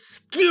start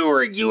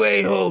skewering you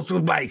a-holes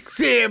with my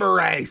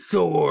samurai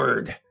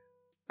sword."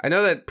 I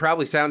know that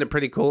probably sounded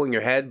pretty cool in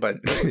your head, but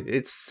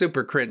it's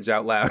super cringe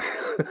out loud.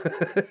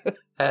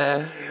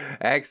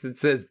 Axton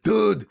says,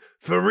 "Dude,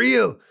 for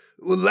real,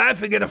 we're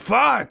laughing at a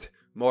fart."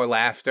 More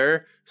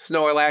laughter.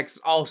 Snorlax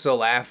also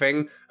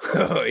laughing.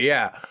 Oh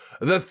yeah,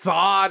 the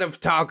thought of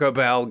Taco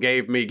Bell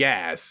gave me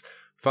gas.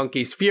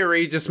 Funky's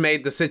fury just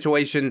made the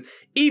situation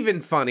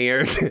even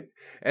funnier,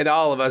 and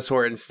all of us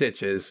were in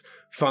stitches.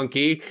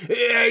 Funky,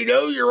 "I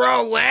know you're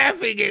all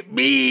laughing at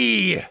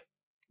me."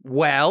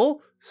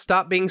 Well,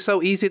 stop being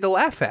so easy to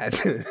laugh at.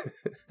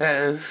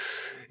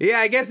 Yeah,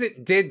 I guess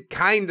it did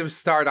kind of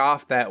start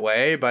off that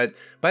way, but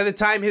by the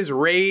time his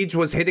rage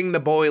was hitting the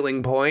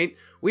boiling point,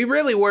 we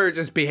really were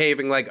just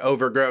behaving like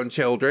overgrown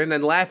children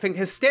and laughing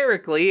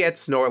hysterically at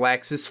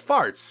Snorlax's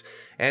farts.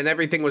 And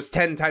everything was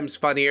 10 times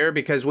funnier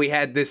because we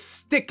had this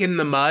stick in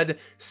the mud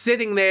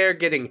sitting there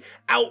getting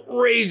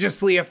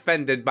outrageously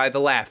offended by the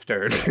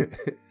laughter.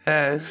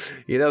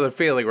 You know the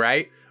feeling,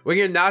 right? When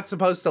you're not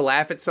supposed to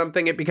laugh at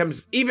something, it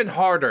becomes even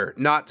harder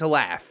not to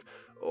laugh.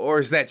 Or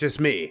is that just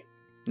me?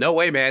 No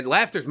way, man.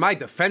 Laughter's my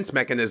defense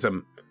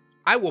mechanism.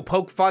 I will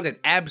poke fun at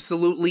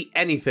absolutely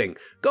anything.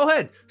 Go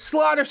ahead,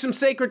 slaughter some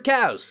sacred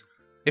cows.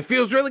 It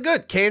feels really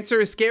good. Cancer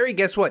is scary.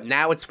 Guess what?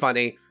 Now it's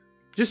funny.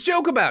 Just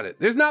joke about it.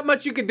 There's not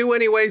much you can do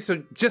anyway,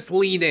 so just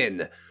lean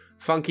in.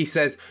 Funky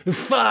says,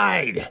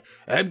 "Fine,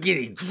 I'm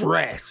getting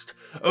dressed.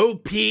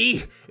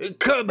 OP,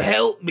 come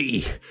help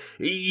me.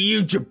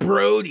 You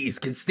jabronis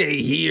can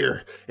stay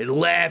here and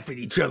laugh at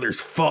each other's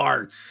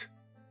farts."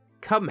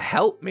 Come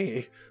help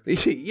me?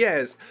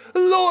 Yes,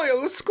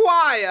 loyal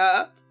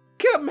squire.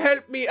 Come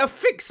help me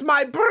affix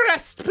my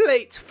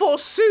breastplate,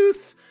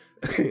 forsooth.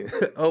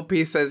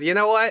 OP says, "You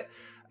know what?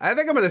 I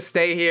think I'm gonna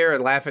stay here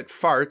and laugh at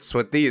farts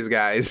with these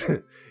guys."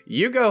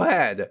 You go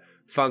ahead.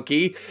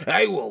 Funky.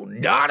 I will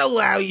not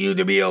allow you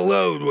to be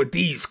alone with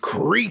these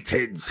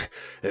cretins.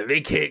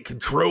 They can't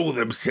control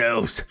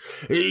themselves.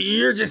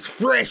 You're just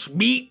fresh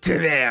meat to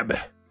them.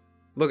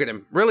 Look at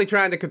him, really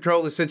trying to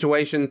control the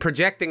situation,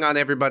 projecting on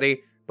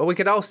everybody, but we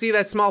could all see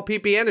that small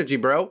pee-pee energy,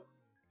 bro.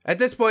 At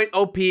this point,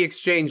 OP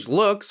exchanged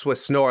looks with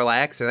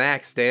Snorlax and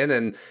Axton,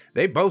 and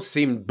they both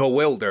seemed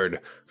bewildered.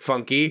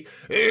 Funky.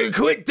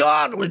 Quit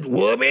dawdling,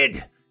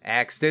 woman.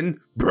 Axton.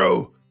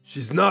 Bro,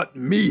 she's not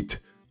meat.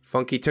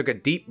 Funky took a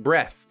deep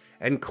breath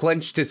and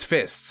clenched his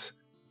fists.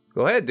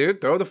 Go ahead, dude.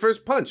 Throw the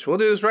first punch. We'll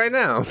do this right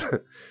now.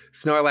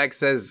 Snorlax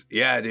says,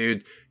 yeah,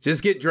 dude.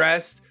 Just get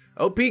dressed.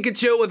 OP can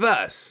chill with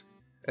us.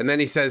 And then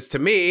he says to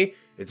me,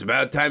 it's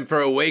about time for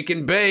a wake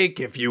and bake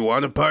if you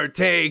want to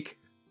partake.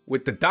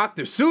 With the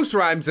Dr. Seuss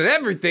rhymes and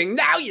everything,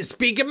 now you're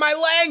speaking my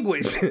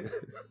language.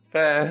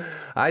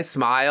 I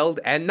smiled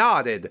and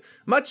nodded,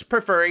 much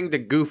preferring to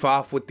goof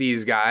off with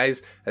these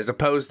guys as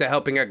opposed to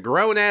helping a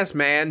grown-ass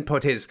man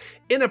put his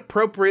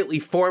inappropriately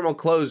formal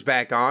clothes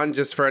back on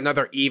just for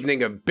another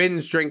evening of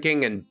binge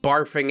drinking and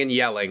barfing and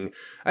yelling.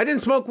 I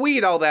didn't smoke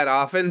weed all that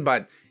often,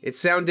 but it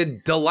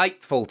sounded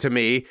delightful to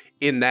me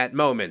in that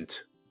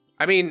moment.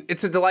 I mean,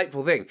 it's a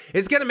delightful thing.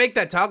 It's gonna make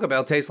that Taco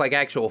Bell taste like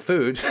actual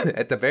food,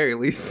 at the very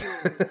least.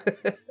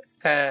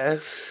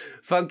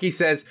 Funky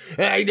says,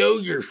 I know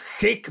your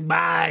sick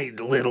mind,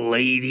 little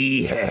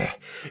lady.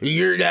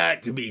 You're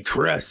not to be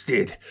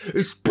trusted,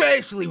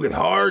 especially with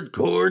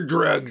hardcore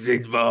drugs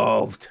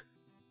involved.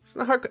 It's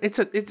not hardcore,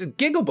 it's a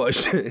giggle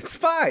bush. It's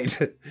fine.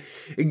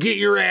 Get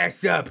your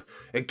ass up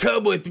and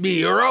come with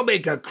me, or I'll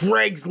make a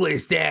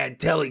Craigslist ad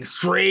telling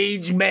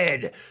strange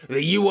men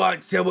that you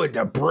want someone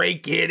to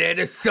break in and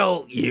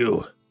assault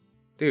you.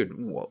 Dude,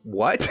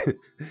 what?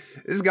 This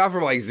has gone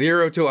from like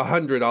 0 to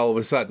 100 all of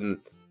a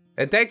sudden.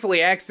 And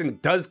thankfully, Axton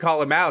does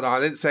call him out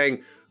on it,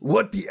 saying,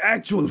 what the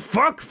actual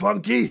fuck,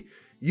 Funky?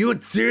 You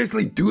would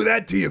seriously do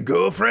that to your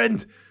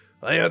girlfriend?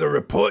 I ought to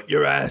report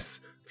your ass.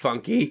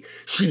 Funky.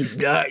 She's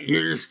not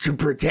yours to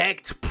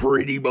protect,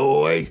 pretty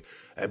boy.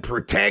 I'm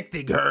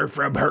protecting her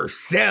from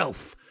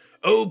herself.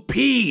 OP,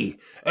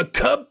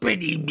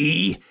 accompany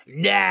me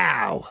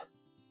now.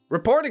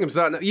 Reporting him,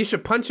 son, you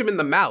should punch him in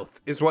the mouth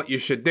is what you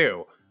should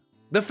do.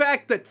 The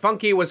fact that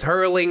Funky was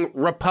hurling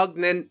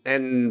repugnant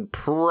and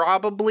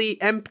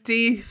probably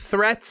empty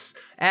threats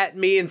at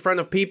me in front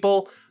of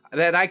people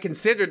that I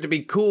considered to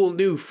be cool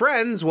new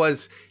friends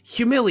was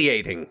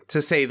humiliating,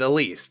 to say the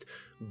least.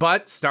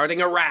 But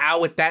starting a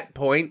row at that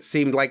point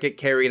seemed like it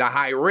carried a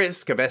high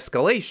risk of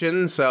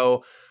escalation,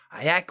 so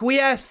I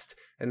acquiesced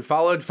and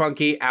followed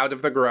Funky out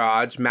of the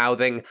garage,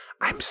 mouthing,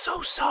 I'm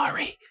so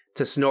sorry,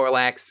 to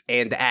Snorlax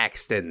and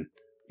Axton.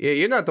 Yeah,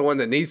 you're not the one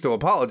that needs to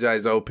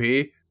apologize, OP.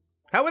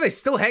 How are they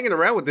still hanging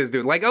around with this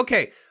dude? Like,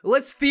 okay,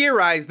 let's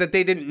theorize that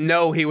they didn't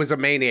know he was a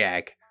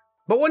maniac.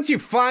 But once you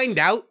find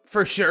out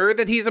for sure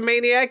that he's a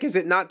maniac, is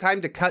it not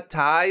time to cut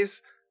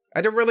ties?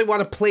 I don't really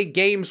want to play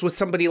games with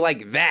somebody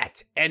like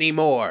that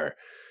anymore.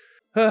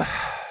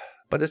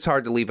 But it's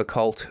hard to leave a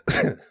cult.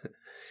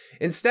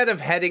 Instead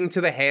of heading to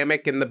the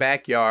hammock in the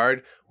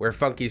backyard, where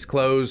Funky's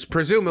clothes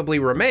presumably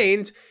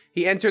remained,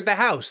 he entered the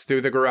house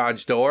through the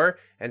garage door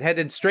and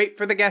headed straight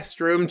for the guest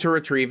room to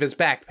retrieve his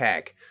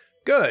backpack.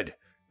 Good.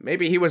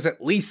 Maybe he was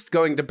at least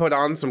going to put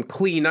on some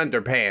clean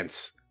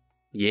underpants.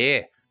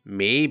 Yeah,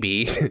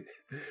 maybe.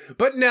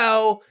 But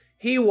no,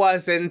 he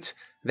wasn't.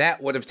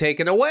 That would have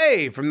taken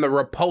away from the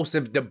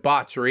repulsive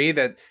debauchery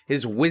that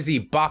his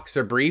whizzy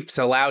boxer briefs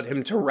allowed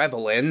him to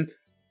revel in.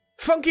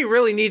 Funky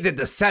really needed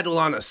to settle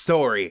on a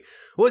story.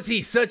 Was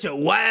he such a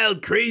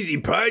wild, crazy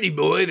party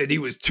boy that he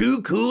was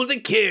too cool to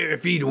care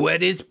if he'd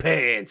wet his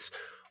pants?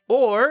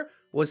 Or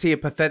was he a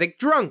pathetic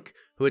drunk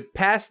who had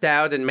passed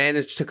out and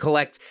managed to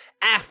collect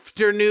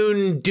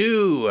afternoon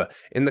dew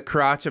in the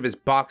crotch of his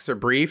boxer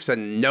briefs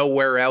and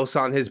nowhere else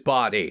on his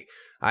body?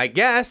 I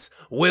guess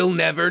we'll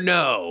never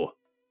know.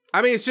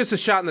 I mean, it's just a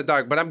shot in the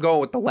dark, but I'm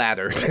going with the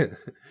latter.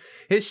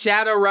 His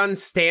Shadowrun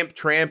stamp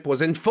tramp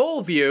was in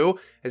full view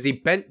as he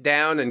bent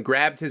down and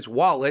grabbed his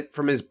wallet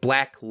from his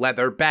black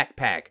leather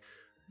backpack.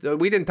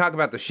 We didn't talk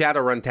about the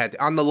Shadowrun tattoo.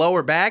 On the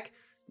lower back?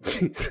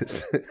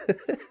 Jesus.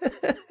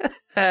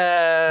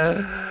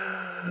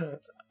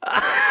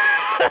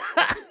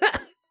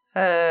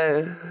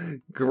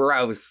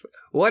 Gross.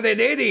 What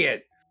an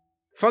idiot.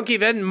 Funky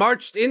then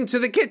marched into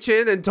the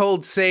kitchen and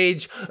told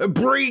Sage,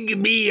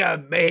 bring me a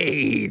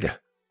maid.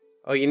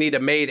 Oh, you need a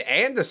maid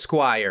and a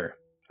squire.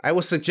 I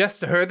will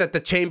suggest to her that the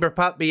chamber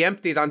pot be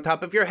emptied on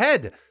top of your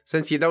head,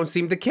 since you don't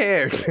seem to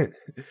care.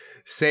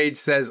 Sage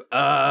says,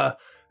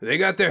 they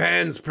got their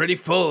hands pretty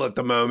full at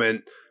the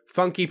moment.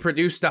 Funky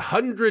produced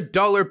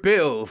 $100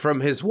 bill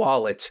from his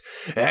wallet.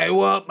 I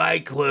want my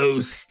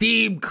clothes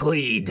steam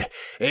cleaned,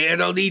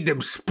 and I'll need them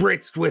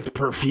spritzed with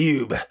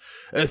perfume.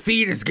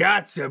 Athena's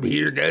got some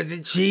here,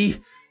 doesn't she?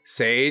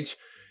 Sage,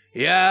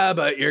 yeah,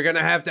 but you're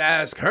gonna have to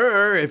ask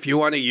her if you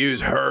want to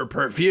use her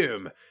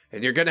perfume.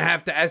 And you're gonna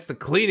have to ask the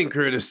cleaning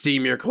crew to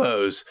steam your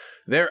clothes.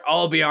 They're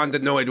all beyond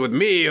annoyed with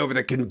me over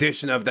the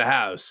condition of the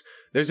house.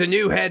 There's a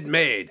new head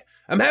maid.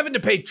 I'm having to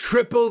pay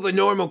triple the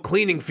normal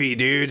cleaning fee,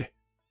 dude.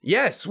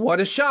 Yes,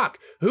 what a shock.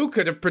 Who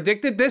could have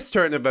predicted this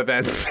turn of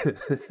events?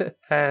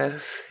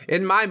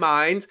 In my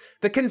mind,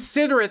 the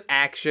considerate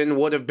action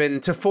would have been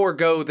to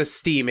forego the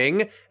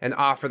steaming and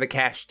offer the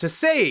cash to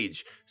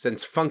Sage,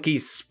 since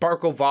Funky's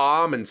sparkle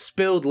vom and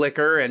spilled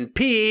liquor and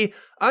pee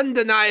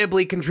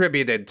undeniably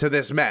contributed to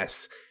this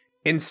mess.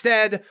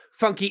 Instead,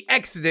 Funky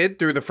exited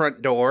through the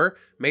front door,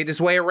 made his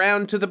way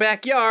around to the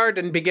backyard,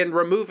 and began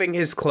removing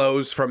his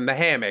clothes from the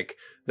hammock.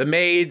 The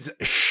maids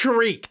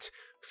shrieked.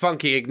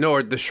 Funky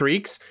ignored the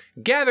shrieks,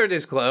 gathered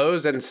his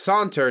clothes, and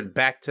sauntered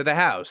back to the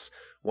house.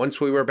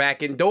 Once we were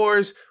back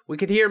indoors, we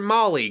could hear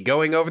Molly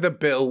going over the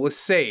bill with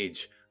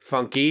Sage.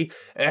 Funky,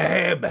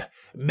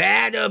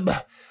 madam,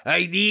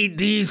 I need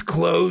these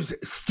clothes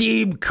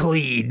steam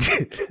cleaned.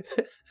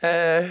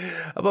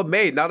 I'm a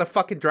maid, not a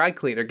fucking dry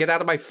cleaner. Get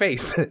out of my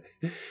face.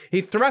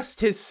 He thrust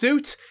his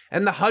suit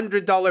and the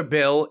 $100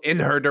 bill in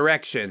her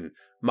direction.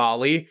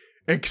 Molly,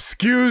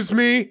 excuse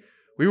me?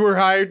 We were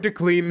hired to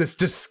clean this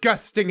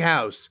disgusting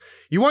house.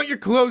 You want your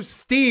clothes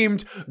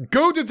steamed?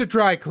 Go to the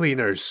dry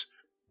cleaners.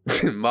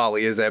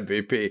 Molly is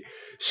MVP.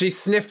 She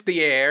sniffed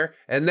the air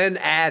and then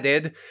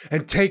added,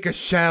 and take a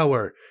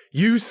shower.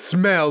 You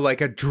smell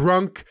like a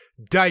drunk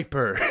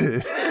diaper.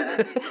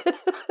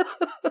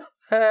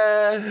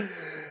 At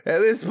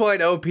this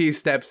point, OP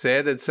steps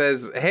in and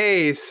says,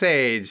 hey,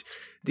 Sage,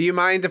 do you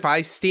mind if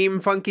I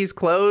steam Funky's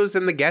clothes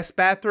in the guest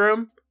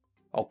bathroom?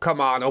 Oh, come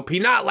on, OP,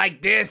 not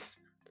like this.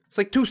 It's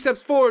like 2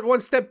 steps forward,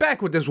 1 step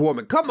back with this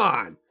woman. Come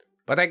on.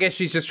 But I guess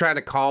she's just trying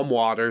to calm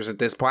waters at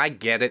this point. I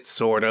get it,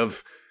 sort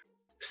of.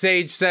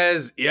 Sage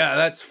says, yeah,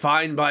 that's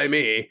fine by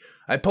me.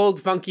 I pulled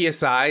Funky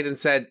aside and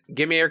said,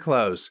 give me your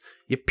clothes.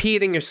 You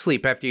peed in your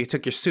sleep after you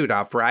took your suit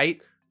off,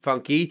 right?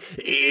 Funky,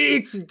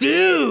 it's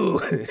due.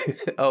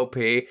 OP,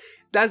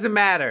 doesn't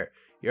matter.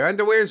 Your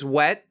underwear's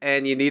wet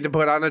and you need to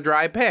put on a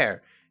dry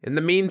pair. In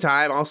the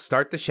meantime, I'll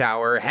start the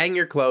shower, hang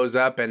your clothes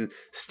up, and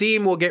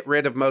steam will get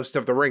rid of most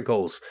of the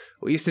wrinkles.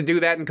 We used to do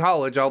that in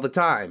college all the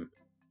time.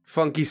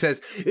 Funky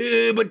says,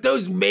 but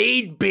those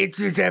maid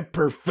bitches have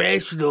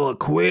professional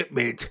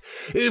equipment.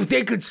 If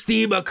they could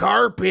steam a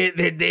carpet,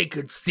 then they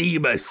could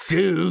steam a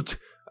suit.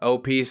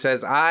 OP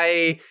says,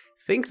 I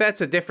think that's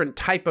a different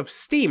type of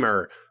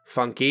steamer.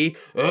 Funky,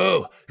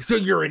 oh, so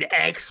you're an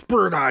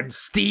expert on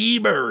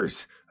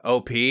steamers.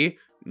 OP,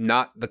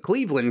 not the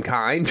Cleveland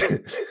kind.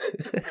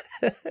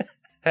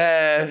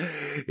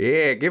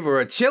 Yeah, give her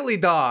a chili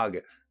dog.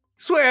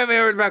 Swear I've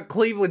heard about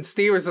Cleveland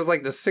steamers since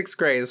like the 6th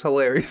grade. It's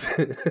hilarious.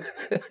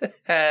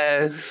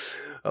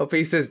 OP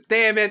says,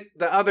 damn it,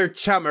 the other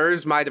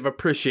chummers might have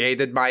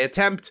appreciated my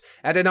attempt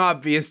at an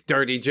obvious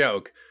dirty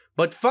joke.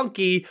 But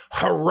Funky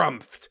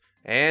harumphed,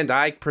 and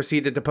I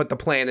proceeded to put the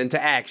plan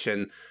into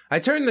action. I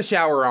turned the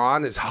shower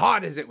on as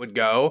hot as it would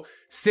go,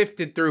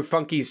 sifted through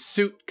Funky's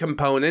suit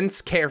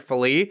components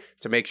carefully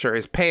to make sure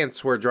his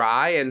pants were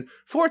dry, and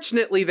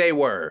fortunately they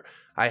were.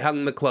 I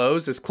hung the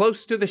clothes as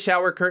close to the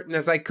shower curtain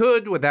as I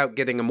could without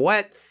getting them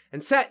wet,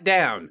 and sat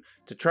down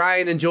to try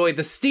and enjoy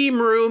the steam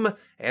room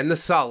and the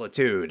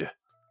solitude.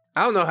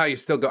 I don't know how you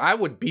still go. I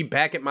would be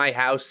back at my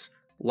house,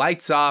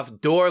 lights off,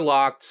 door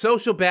locked,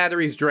 social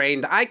batteries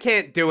drained. I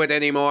can't do it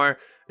anymore.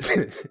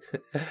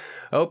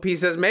 OP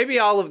says, maybe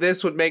all of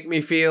this would make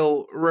me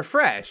feel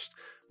refreshed,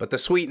 but the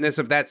sweetness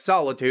of that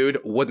solitude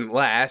wouldn't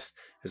last,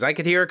 as I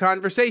could hear a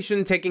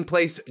conversation taking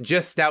place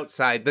just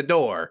outside the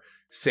door.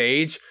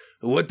 Sage,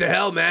 what the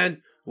hell,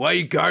 man? Why are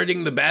you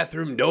guarding the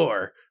bathroom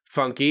door?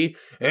 Funky,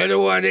 I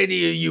don't want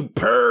any of you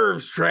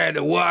pervs trying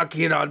to walk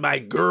in on my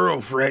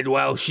girlfriend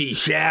while she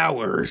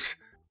showers.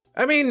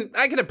 I mean,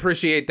 I can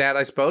appreciate that,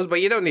 I suppose,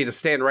 but you don't need to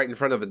stand right in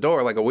front of the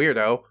door like a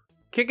weirdo.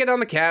 Kick it on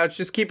the couch,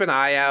 just keep an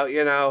eye out,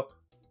 you know.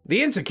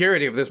 The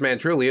insecurity of this man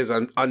truly is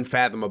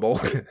unfathomable.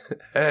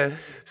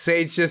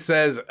 Sage just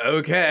says,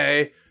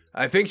 okay,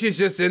 I think she's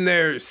just in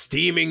there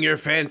steaming your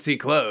fancy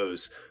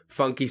clothes.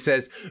 Funky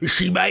says,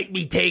 she might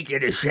be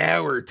taking a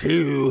shower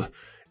too.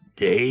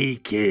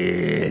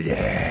 Naked.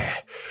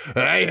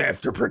 I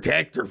have to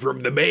protect her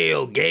from the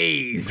male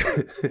gaze.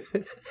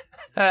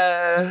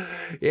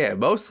 Yeah,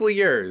 mostly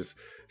yours.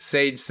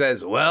 Sage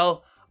says,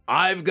 well,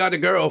 I've got a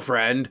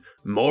girlfriend,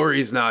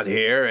 Maury's not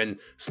here, and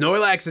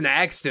Snorlax and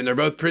Axton are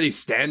both pretty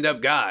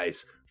stand-up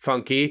guys.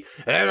 Funky,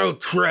 I don't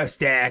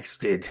trust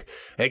Axton.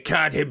 I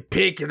caught him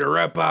picking her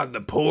up on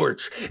the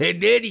porch, and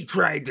then he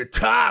tried to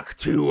talk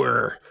to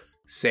her.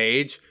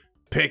 Sage,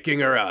 picking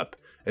her up.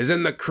 As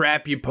in the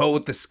crap you pull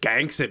with the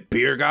skanks at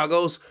beer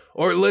goggles,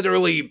 or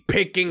literally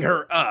picking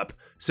her up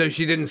so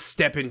she didn't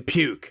step in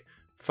puke.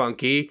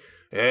 Funky,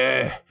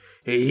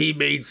 he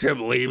made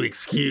some lame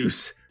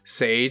excuse.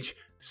 Sage,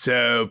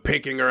 so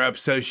picking her up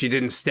so she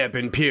didn't step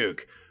in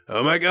puke.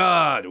 Oh my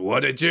god,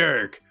 what a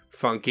jerk.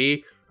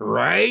 Funky,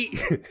 right?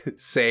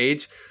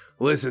 Sage,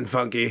 listen,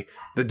 Funky,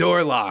 the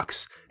door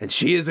locks, and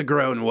she is a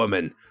grown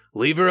woman.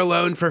 Leave her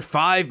alone for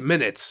 5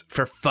 minutes,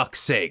 for fuck's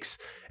sakes.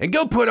 And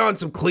go put on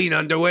some clean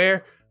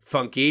underwear.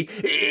 Funky,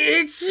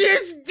 it's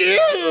just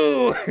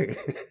due.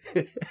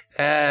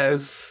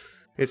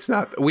 It's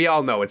not, we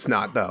all know it's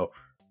not, though.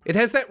 It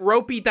has that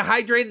ropey,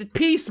 dehydrated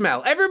pee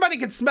smell. Everybody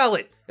can smell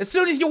it as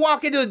soon as you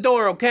walk into the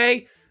door,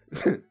 okay?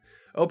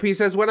 OP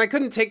says, when I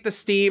couldn't take the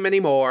steam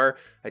anymore,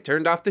 I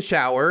turned off the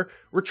shower,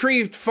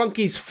 retrieved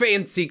Funky's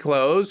fancy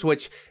clothes,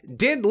 which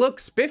did look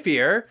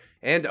spiffier,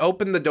 and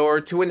opened the door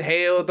to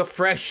inhale the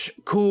fresh,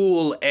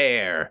 cool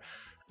air.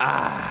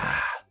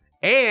 Ah.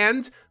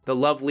 And the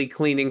lovely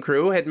cleaning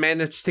crew had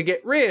managed to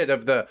get rid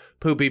of the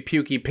poopy,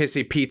 pukey,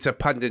 pissy pizza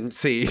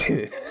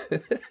pungency.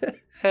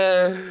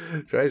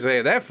 Try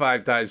saying that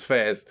 5 times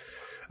fast.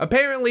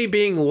 Apparently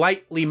being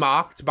lightly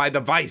mocked by the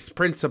vice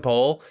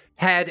principal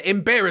had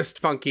embarrassed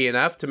Funky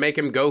enough to make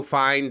him go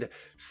find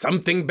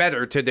something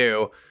better to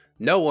do.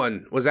 No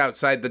one was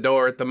outside the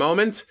door at the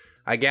moment.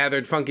 I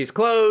gathered Funky's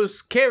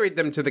clothes, carried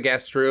them to the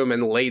guest room,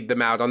 and laid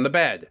them out on the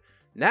bed.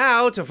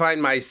 Now to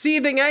find my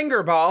seething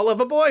anger ball of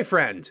a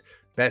boyfriend.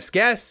 Best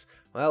guess?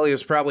 Well, he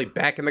was probably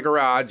back in the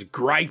garage,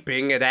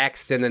 griping at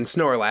Axton and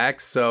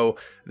Snorlax, so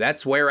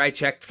that's where I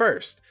checked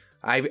first.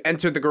 I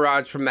entered the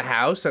garage from the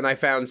house, and I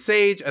found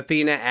Sage,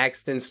 Athena,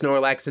 Axton,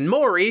 Snorlax, and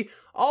Mori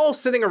all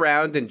sitting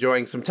around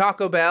enjoying some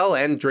Taco Bell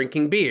and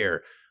drinking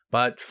beer.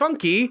 But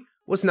Funky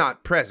was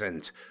not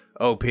present.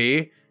 OP,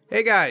 hey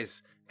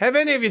guys, have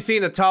any of you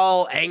seen a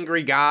tall,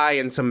 angry guy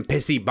in some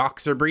pissy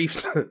boxer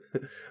briefs?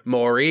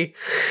 Maury,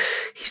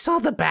 he's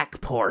on the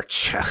back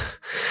porch.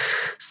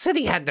 Said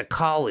he had to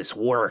call his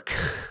work.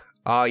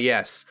 Ah,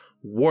 yes,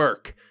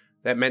 work.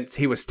 That meant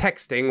he was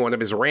texting one of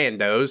his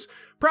randos,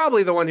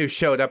 probably the one who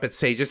showed up at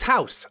Sage's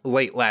house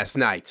late last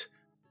night.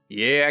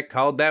 Yeah, I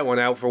called that one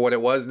out for what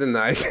it was, didn't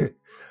I?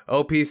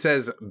 OP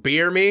says,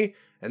 beer me?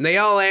 And they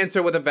all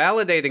answer with a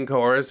validating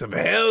chorus of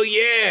hell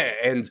yeah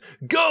and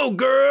go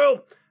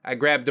girl! I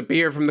grabbed a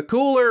beer from the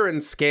cooler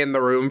and scanned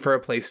the room for a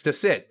place to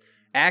sit.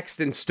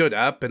 Axton stood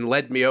up and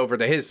led me over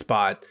to his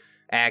spot.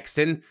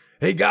 Axton,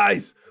 hey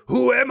guys,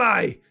 who am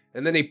I?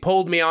 And then he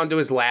pulled me onto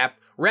his lap,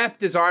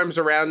 wrapped his arms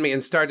around me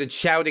and started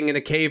shouting in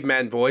a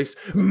caveman voice,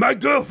 my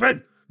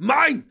girlfriend!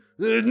 Mine!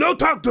 No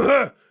talk to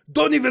her!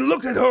 Don't even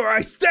look at her or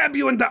I stab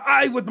you in the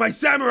eye with my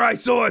samurai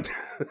sword!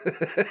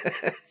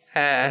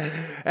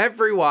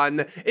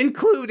 Everyone,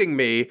 including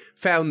me,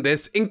 found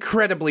this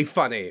incredibly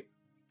funny.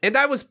 And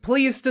I was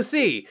pleased to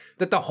see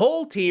that the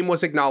whole team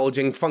was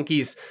acknowledging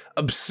Funky's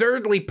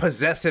absurdly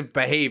possessive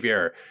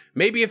behavior.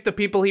 Maybe if the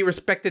people he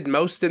respected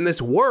most in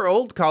this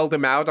world called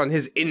him out on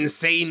his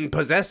insane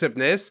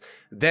possessiveness,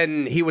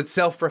 then he would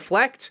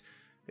self-reflect?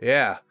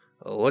 Yeah,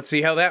 let's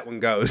see how that one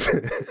goes.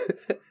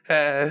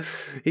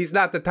 He's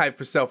not the type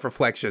for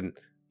self-reflection.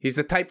 He's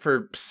the type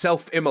for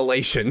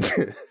self-immolation.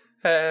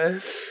 I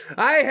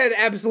had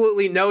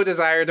absolutely no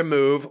desire to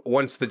move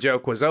once the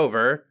joke was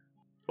over.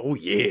 Oh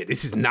yeah,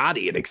 this is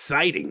naughty and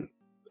exciting.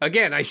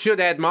 Again, I should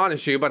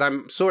admonish you, but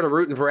I'm sort of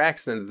rooting for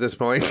Axton at this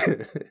point.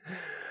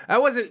 I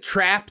wasn't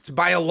trapped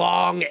by a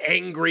long,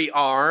 angry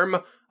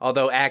arm,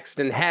 although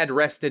Axton had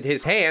rested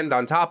his hand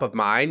on top of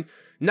mine.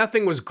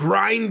 Nothing was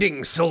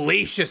grinding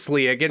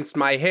salaciously against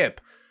my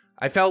hip.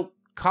 I felt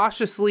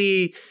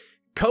cautiously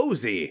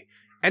cozy.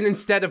 And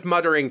instead of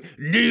muttering,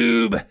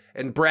 noob,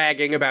 and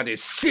bragging about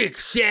his sick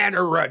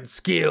Shadowrun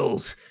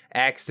skills,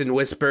 Axton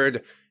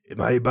whispered, am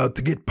I about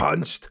to get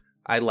punched?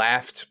 I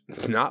laughed.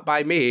 Not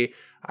by me.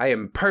 I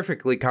am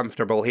perfectly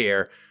comfortable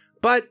here.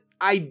 But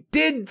I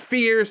did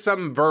fear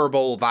some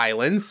verbal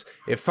violence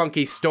if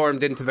Funky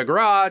stormed into the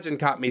garage and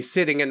caught me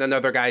sitting in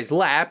another guy's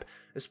lap,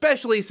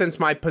 especially since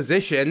my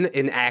position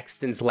in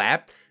Axton's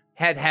lap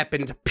had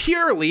happened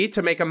purely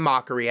to make a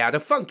mockery out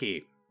of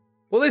Funky.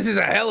 Well, this is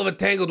a hell of a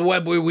tangled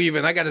web we're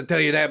weaving, I gotta tell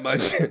you that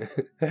much.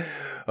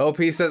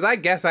 OP says, I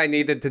guess I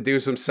needed to do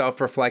some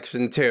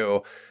self-reflection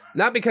too.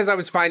 Not because I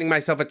was finding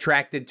myself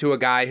attracted to a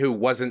guy who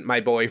wasn't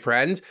my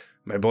boyfriend.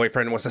 My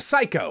boyfriend was a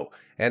psycho,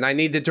 and I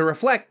needed to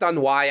reflect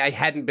on why I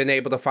hadn't been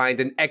able to find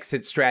an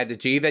exit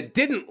strategy that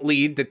didn't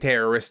lead to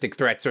terroristic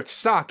threats or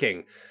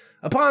stalking.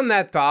 Upon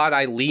that thought,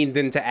 I leaned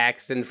into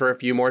Axton for a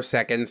few more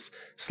seconds,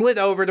 slid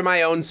over to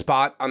my own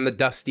spot on the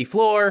dusty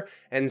floor,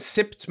 and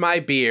sipped my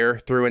beer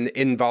through an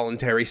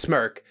involuntary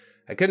smirk.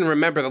 I couldn't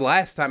remember the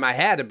last time I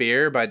had a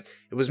beer, but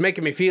it was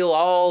making me feel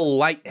all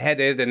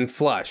lightheaded and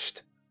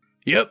flushed.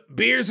 Yep,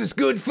 beers is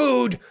good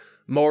food,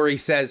 Maury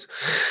says.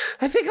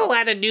 I think I'll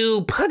add a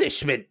new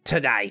punishment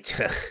tonight,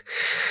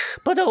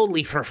 but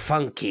only for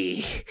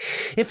Funky.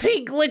 If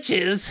he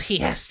glitches, he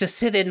has to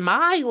sit in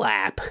my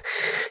lap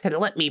and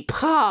let me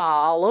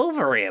paw all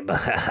over him.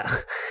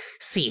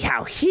 See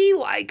how he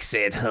likes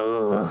it.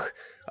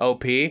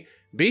 OP,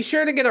 be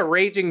sure to get a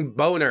raging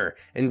boner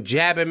and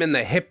jab him in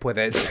the hip with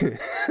it.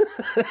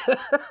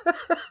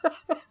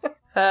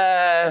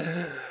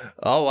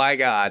 Oh my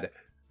god.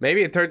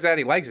 Maybe it turns out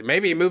he likes it.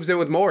 Maybe he moves in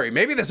with Maury.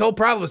 Maybe this whole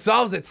problem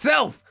solves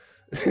itself.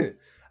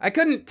 I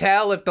couldn't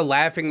tell if the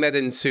laughing that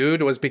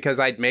ensued was because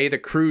I'd made a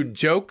crude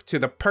joke to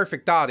the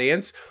perfect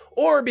audience,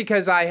 or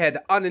because I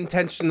had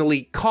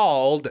unintentionally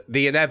called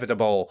the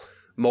inevitable.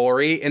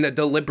 Maury, in a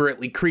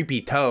deliberately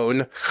creepy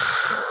tone.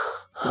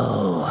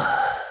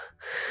 Oh,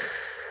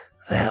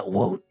 that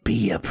won't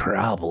be a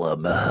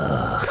problem.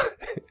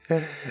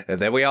 And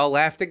then we all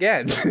laughed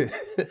again.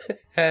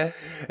 And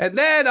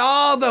then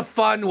all the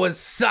fun was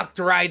sucked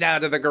right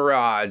out of the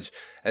garage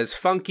as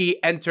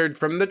Funky entered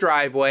from the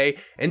driveway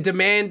and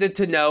demanded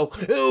to know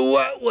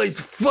what was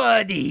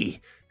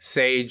funny.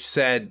 Sage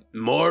said,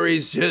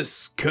 Maury's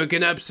just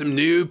cooking up some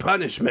new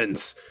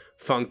punishments.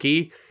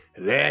 Funky,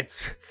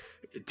 that's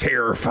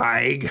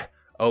terrifying.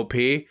 OP,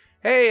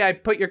 hey, I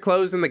put your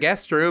clothes in the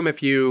guest room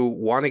if you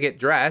want to get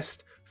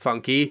dressed.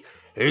 Funky,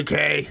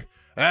 okay,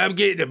 I'm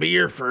getting a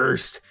beer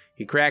first.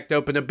 He cracked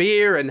open a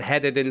beer and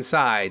headed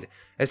inside.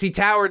 As he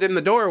towered in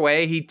the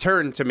doorway, he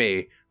turned to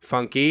me.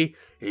 Funky,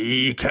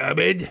 you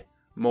coming?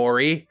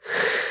 Maury,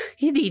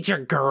 you need your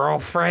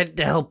girlfriend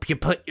to help you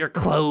put your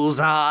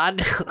clothes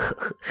on.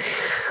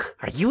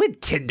 Are you in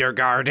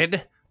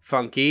kindergarten?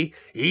 Funky,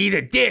 eat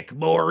a dick,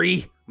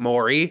 Maury.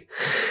 Maury,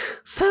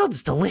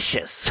 sounds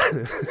delicious.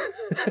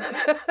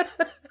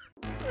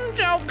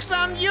 Joke's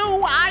on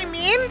you, I'm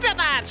into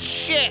that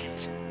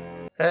shit.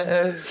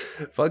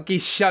 Funky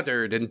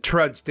shuddered and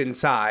trudged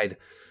inside.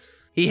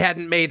 He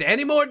hadn't made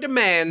any more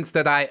demands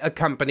that I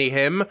accompany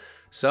him,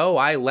 so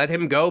I let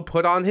him go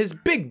put on his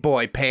big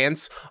boy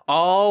pants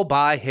all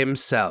by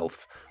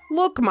himself.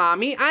 Look,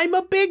 Mommy, I'm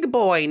a big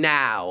boy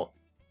now.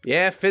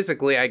 Yeah,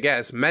 physically, I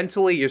guess.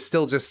 Mentally, you're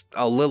still just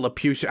a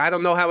Lilliputian. I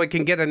don't know how it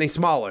can get any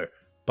smaller.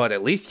 But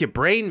at least your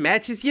brain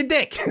matches your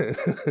dick.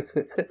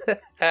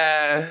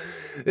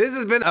 This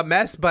has been a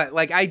mess, but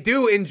like I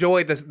do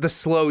enjoy the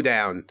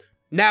slowdown.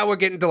 Now we're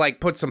getting to like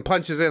put some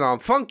punches in on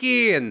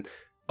Funky, and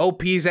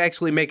OP's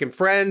actually making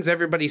friends.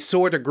 Everybody's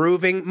sort of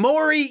grooving.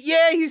 Maury,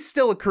 yeah, he's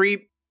still a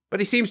creep, but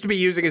he seems to be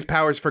using his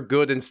powers for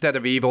good instead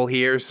of evil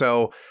here,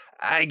 so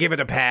I give it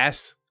a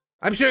pass.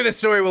 I'm sure this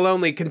story will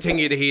only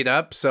continue to heat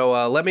up,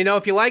 so let me know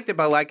if you liked it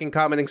by liking,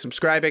 commenting,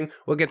 subscribing.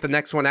 We'll get the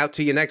next one out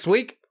to you next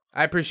week.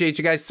 I appreciate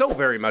you guys so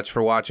very much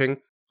for watching.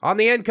 On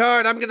the end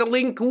card, I'm gonna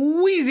link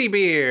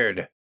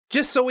Weezybeard,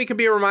 just so we can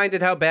be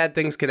reminded how bad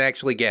things can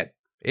actually get.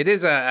 It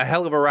is a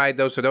hell of a ride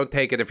though, so don't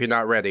take it if you're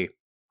not ready.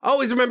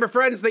 Always remember,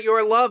 friends, that you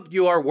are loved,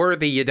 you are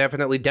worthy, you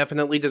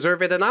definitely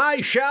deserve it, and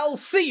I shall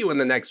see you in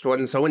the next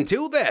one. So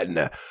until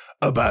then,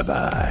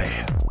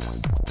 bye-bye.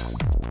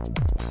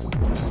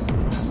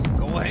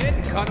 Go ahead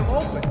and cut them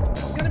open.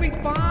 It's gonna be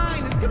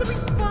fine, it's gonna be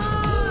fine.